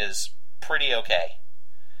story is pretty okay.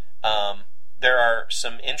 There are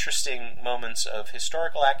some interesting moments of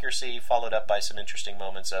historical accuracy, followed up by some interesting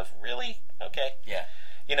moments of really okay. Yeah.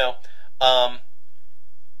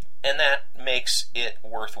 And that makes it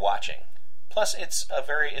worth watching. Plus, it's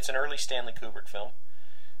an early Stanley Kubrick film.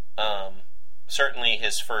 Certainly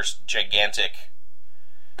his first gigantic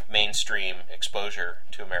mainstream exposure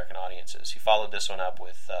to American audiences. He followed this one up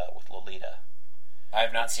with Lolita. I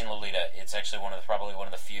have not seen Lolita. It's actually probably one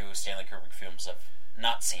of the few Stanley Kubrick films I've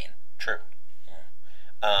not seen. True. Yeah.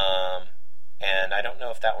 And I don't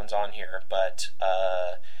know if that one's on here, but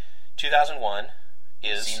 2001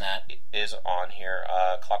 is on here.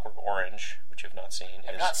 Clockwork Orange, which I've not seen.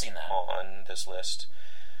 I've not seen that on this list.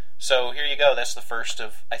 So here you go. That's the first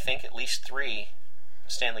of, I think, at least 3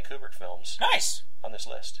 Stanley Kubrick films. Nice. On this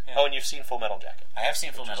list. Yeah. Oh, and you've seen Full Metal Jacket. I have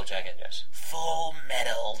seen Full Metal Jacket. Yes. Full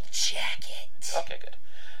Metal Jacket. Okay, good.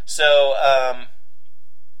 So,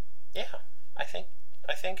 yeah, I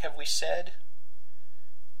think have we said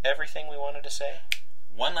everything we wanted to say?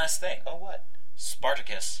 One last thing. Oh, what?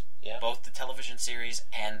 Spartacus. Yeah. Both the television series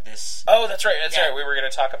and this. Oh, that's right. That's Yeah. right. We were going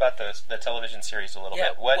to talk about the television series a little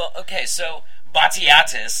bit. What? Well, okay, so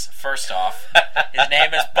Batiatus, first off. His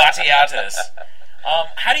name is Batiatus.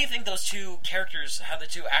 How do you think those two characters, how the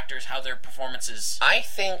two actors, how their performances... I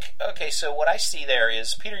think, okay, so what I see there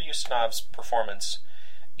is Peter Ustinov's performance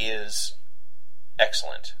is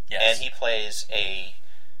excellent. Yes. And he plays a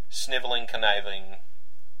sniveling, conniving...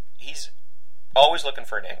 He's always looking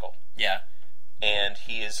for an angle. Yeah. And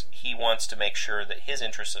he wants to make sure that his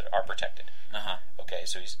interests are protected. Uh-huh. Okay,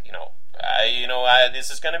 so he's, this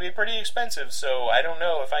is going to be pretty expensive, so I don't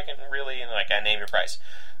know if I can really, and I name your price.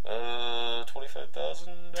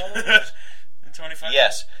 $25,000? 25?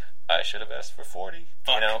 Yes. I should have asked for 40.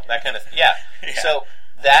 Fuck. That kind of thing. Yeah. Yeah. So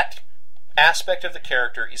that aspect of the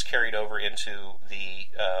character is carried over into the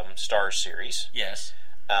Starz series. Yes.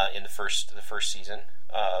 In the first season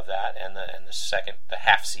of that, and the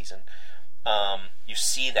half season. You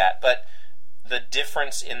see that, but the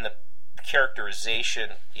difference in the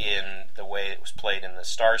characterization in the way it was played in the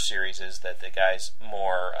Starz series is that the guy's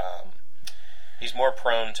more he's more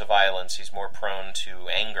prone to violence, he's more prone to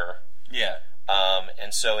anger. Yeah.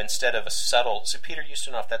 And so instead of a subtle... So Peter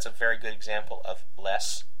Ustinov, that's a very good example of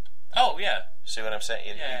less. Oh, yeah. See what I'm saying?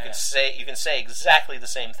 You Yeah. can say exactly the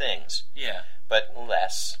same things, Yeah. but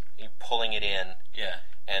less. You're pulling it in Yeah.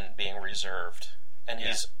 and being reserved. And Yeah.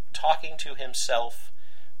 he's talking to himself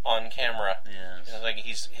on camera. Yes.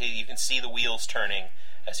 You can see the wheels turning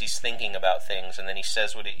as he's thinking about things, and then he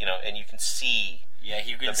says what and you can see. Yeah,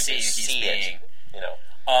 you can see he's see being...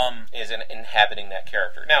 is inhabiting that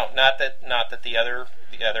character. Now, not that the other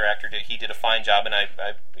actor did. He did a fine job, and I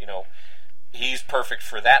he's perfect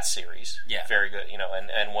for that series. Yeah. Very good.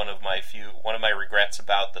 And one of my regrets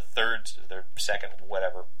about the second,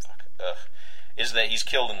 whatever, is that he's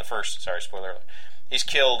killed in the first. Sorry, spoiler alert. He's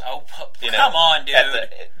killed. Oh, come on, dude.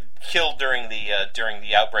 Killed during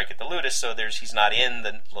the outbreak at the Ludus, so he's not in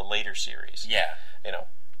the later series. Yeah.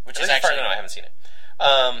 Which is as far as actually... I know, I haven't seen it.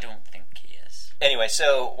 I don't think he is. Anyway,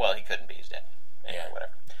 he couldn't be. He's dead. Anyway, Yeah.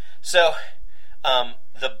 whatever. So,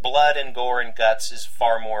 the blood and gore and guts is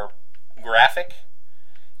far more graphic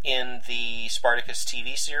in the Spartacus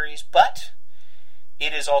TV series, but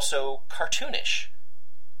it is also cartoonish.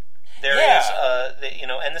 There is,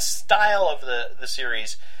 and the style of the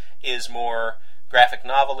series is more graphic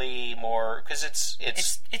novel-y, more because it's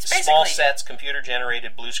small sets, computer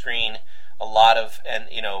generated, blue screen, a lot of, and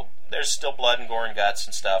there's still blood and gore and guts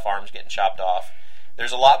and stuff, arms getting chopped off.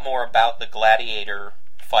 There's a lot more about the gladiator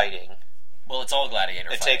fighting. Well, it's all gladiator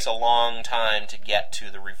It fighting. takes a long time to get to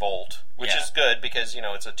the revolt, which is good because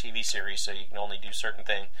it's a TV series, so you can only do certain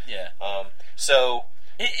things. Yeah. So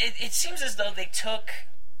it seems as though they took,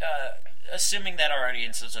 assuming that our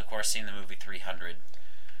audience has, of course, seen the movie 300.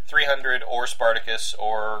 300 or Spartacus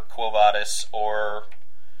or Quo Vadis or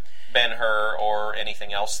Ben-Hur or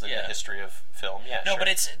anything else in the history of film. Yeah, no, sure.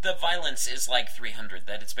 but the violence is like 300.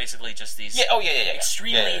 That it's basically just these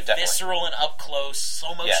extremely definitely. visceral and up close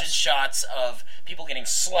slow motion shots of people getting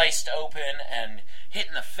sliced open and hit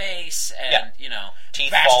in the face and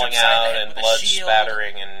teeth bashed falling upside the out head and with a blood shield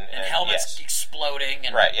spattering and helmets exploding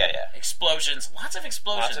and explosions. Lots of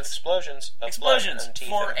explosions. Lots of explosions. Of Explosions blood and teeth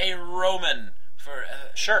for a Roman.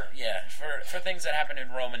 Sure. Yeah, for things that happened in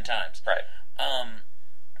Roman times. Right.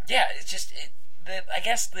 Yeah, it's just I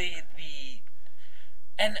guess the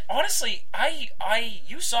and honestly,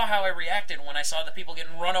 you saw how I reacted when I saw the people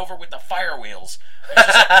getting run over with the fire wheels. It was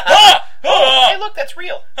just like, Hey, look, that's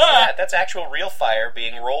real. Yeah, that's actual real fire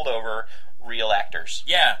being rolled over real actors.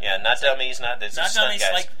 Yeah. Yeah, not dummies, not dummies.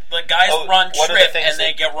 guys. Like the guys trip and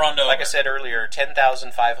they get run over. Like I said earlier,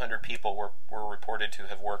 10,500 people were reported to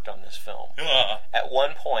have worked on this film. At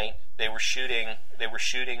one point, they were shooting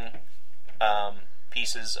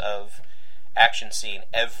pieces of action scene.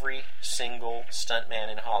 Every single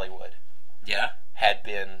stuntman in Hollywood had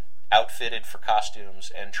been outfitted for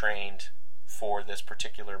costumes and trained for this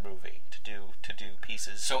particular movie to do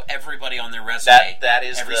pieces. So everybody on their resume, that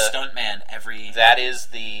is every stuntman, that is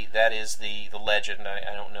the legend.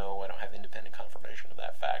 I don't know. I don't have independent confirmation of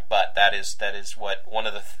that fact, but that is what one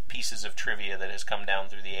of the pieces of trivia that has come down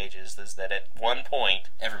through the ages is that at one point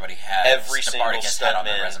every single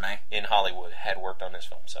stuntman in Hollywood had worked on this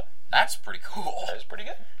film. So that's pretty cool. That is pretty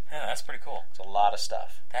good. Yeah, that's pretty cool. It's a lot of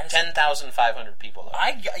stuff. That is 10,500 people. Though.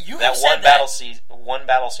 One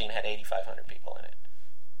battle scene had 8,500 people in it.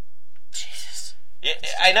 Jesus. Yeah,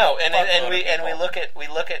 I know, and we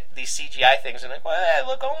look at these CGI things and like, well, they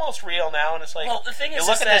look almost real now, and it's like, well, the thing is, you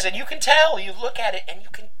look at it and you can tell. You look at it and you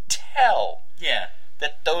can tell. Yeah.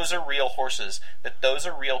 that those are real horses, that those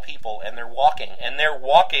are real people, and they're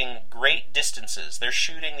walking great distances. They're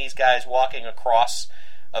shooting these guys walking across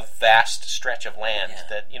a vast stretch of land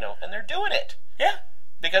and they're doing it. Yeah.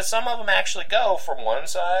 Because some of them actually go from one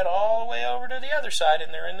side all the way over to the other side,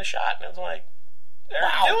 and they're in the shot, and it's like, they're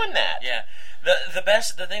doing that. Yeah.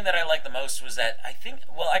 The thing that I liked the most was that I think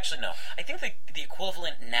the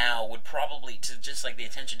equivalent now would probably, to just like the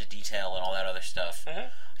attention to detail and all that other stuff,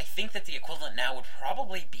 I think that the equivalent now would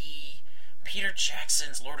probably be Peter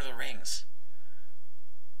Jackson's Lord of the Rings.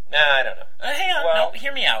 Nah, I don't know. Hang on, no,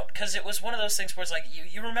 hear me out, because it was one of those things where it's like,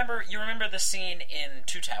 you remember the scene in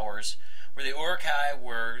Two Towers where the Uruk-hai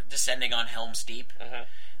were descending on Helm's Deep? Mm-hmm.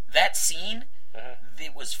 That scene,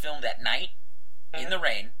 it was filmed at night, in the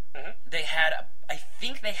rain. Mm-hmm. I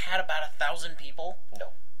think they had about 1,000 people.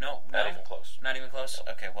 No, not even close. Not even close?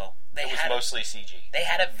 No. Okay, well, it was mostly CG. They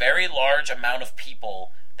had a very large amount of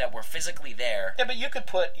people that were physically there. Yeah, but you could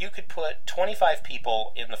put 25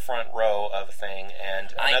 people in the front row of a thing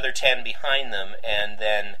and another 10 behind them, and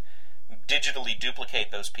then digitally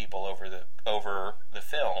duplicate those people over the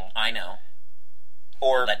film. I know.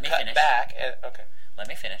 Or Let me cut finish. back. Okay. Let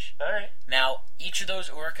me finish. All right. Now, each of those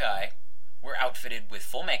Uruk-hai were outfitted with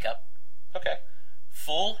full makeup. Okay.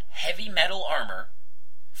 Full heavy metal armor.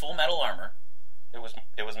 Full metal armor. It was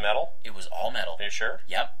metal? It was all metal. Are you sure?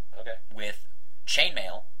 Yep. Okay. With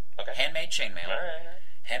chainmail. Okay. Handmade chainmail. All right.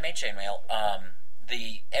 Handmade chainmail.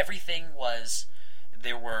 Everything was.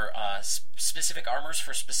 There were specific armors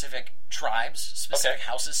for specific tribes, specific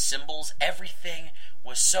houses, symbols. Everything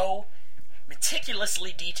was so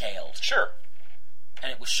meticulously detailed. Sure.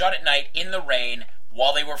 And it was shot at night in the rain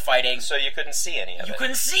while they were fighting. So you couldn't see any of it. You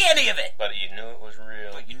couldn't see any of it. But you knew it was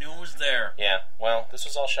real. But you knew it was there. Yeah. Well, this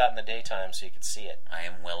was all shot in the daytime, so you could see it. I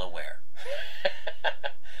am well aware.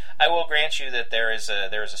 I will grant you that there is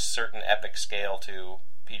a certain epic scale to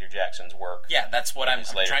Peter Jackson's work. Yeah, that's what I'm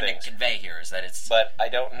trying to convey here, is that it's... But I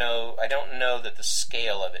don't know that the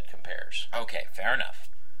scale of it compares. Okay, fair enough.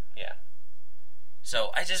 Yeah.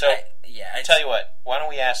 So I tell you what. Why don't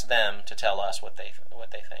we ask them to tell us what they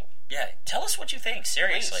think? Yeah, tell us what you think.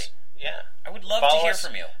 Seriously. Please. Yeah. I would love to hear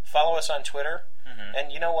from you. Follow us on Twitter,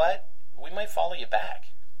 and you know what? We might follow you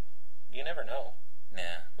back. You never know.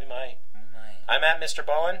 Yeah. We might. I'm at Mr.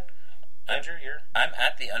 Bowen. Andrew, I'm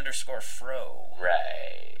at the _Fro.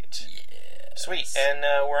 Right. Yeah. Sweet. And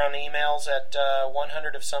we're on the emails at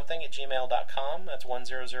 100ofsomething@gmail.com. That's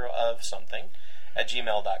 100of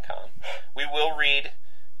something@gmail.com. We will read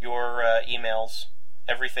your emails,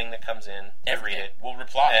 everything that comes in. We'll read it. We'll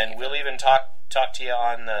reply. And we'll even talk to you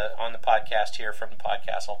on the podcast here from the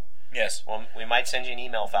Podcastle. Yes. Well, we might send you an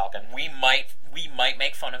email, Falcon. We might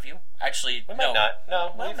make fun of you. Actually, we might not.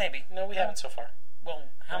 No. Well, maybe. No, we haven't so far. Well,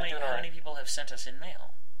 how many people have sent us in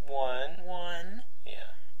mail? One.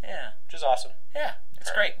 Yeah. Which is awesome. Yeah.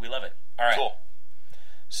 It's great. We love it. All right. Cool.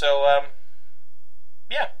 So,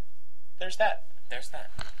 yeah. There's that.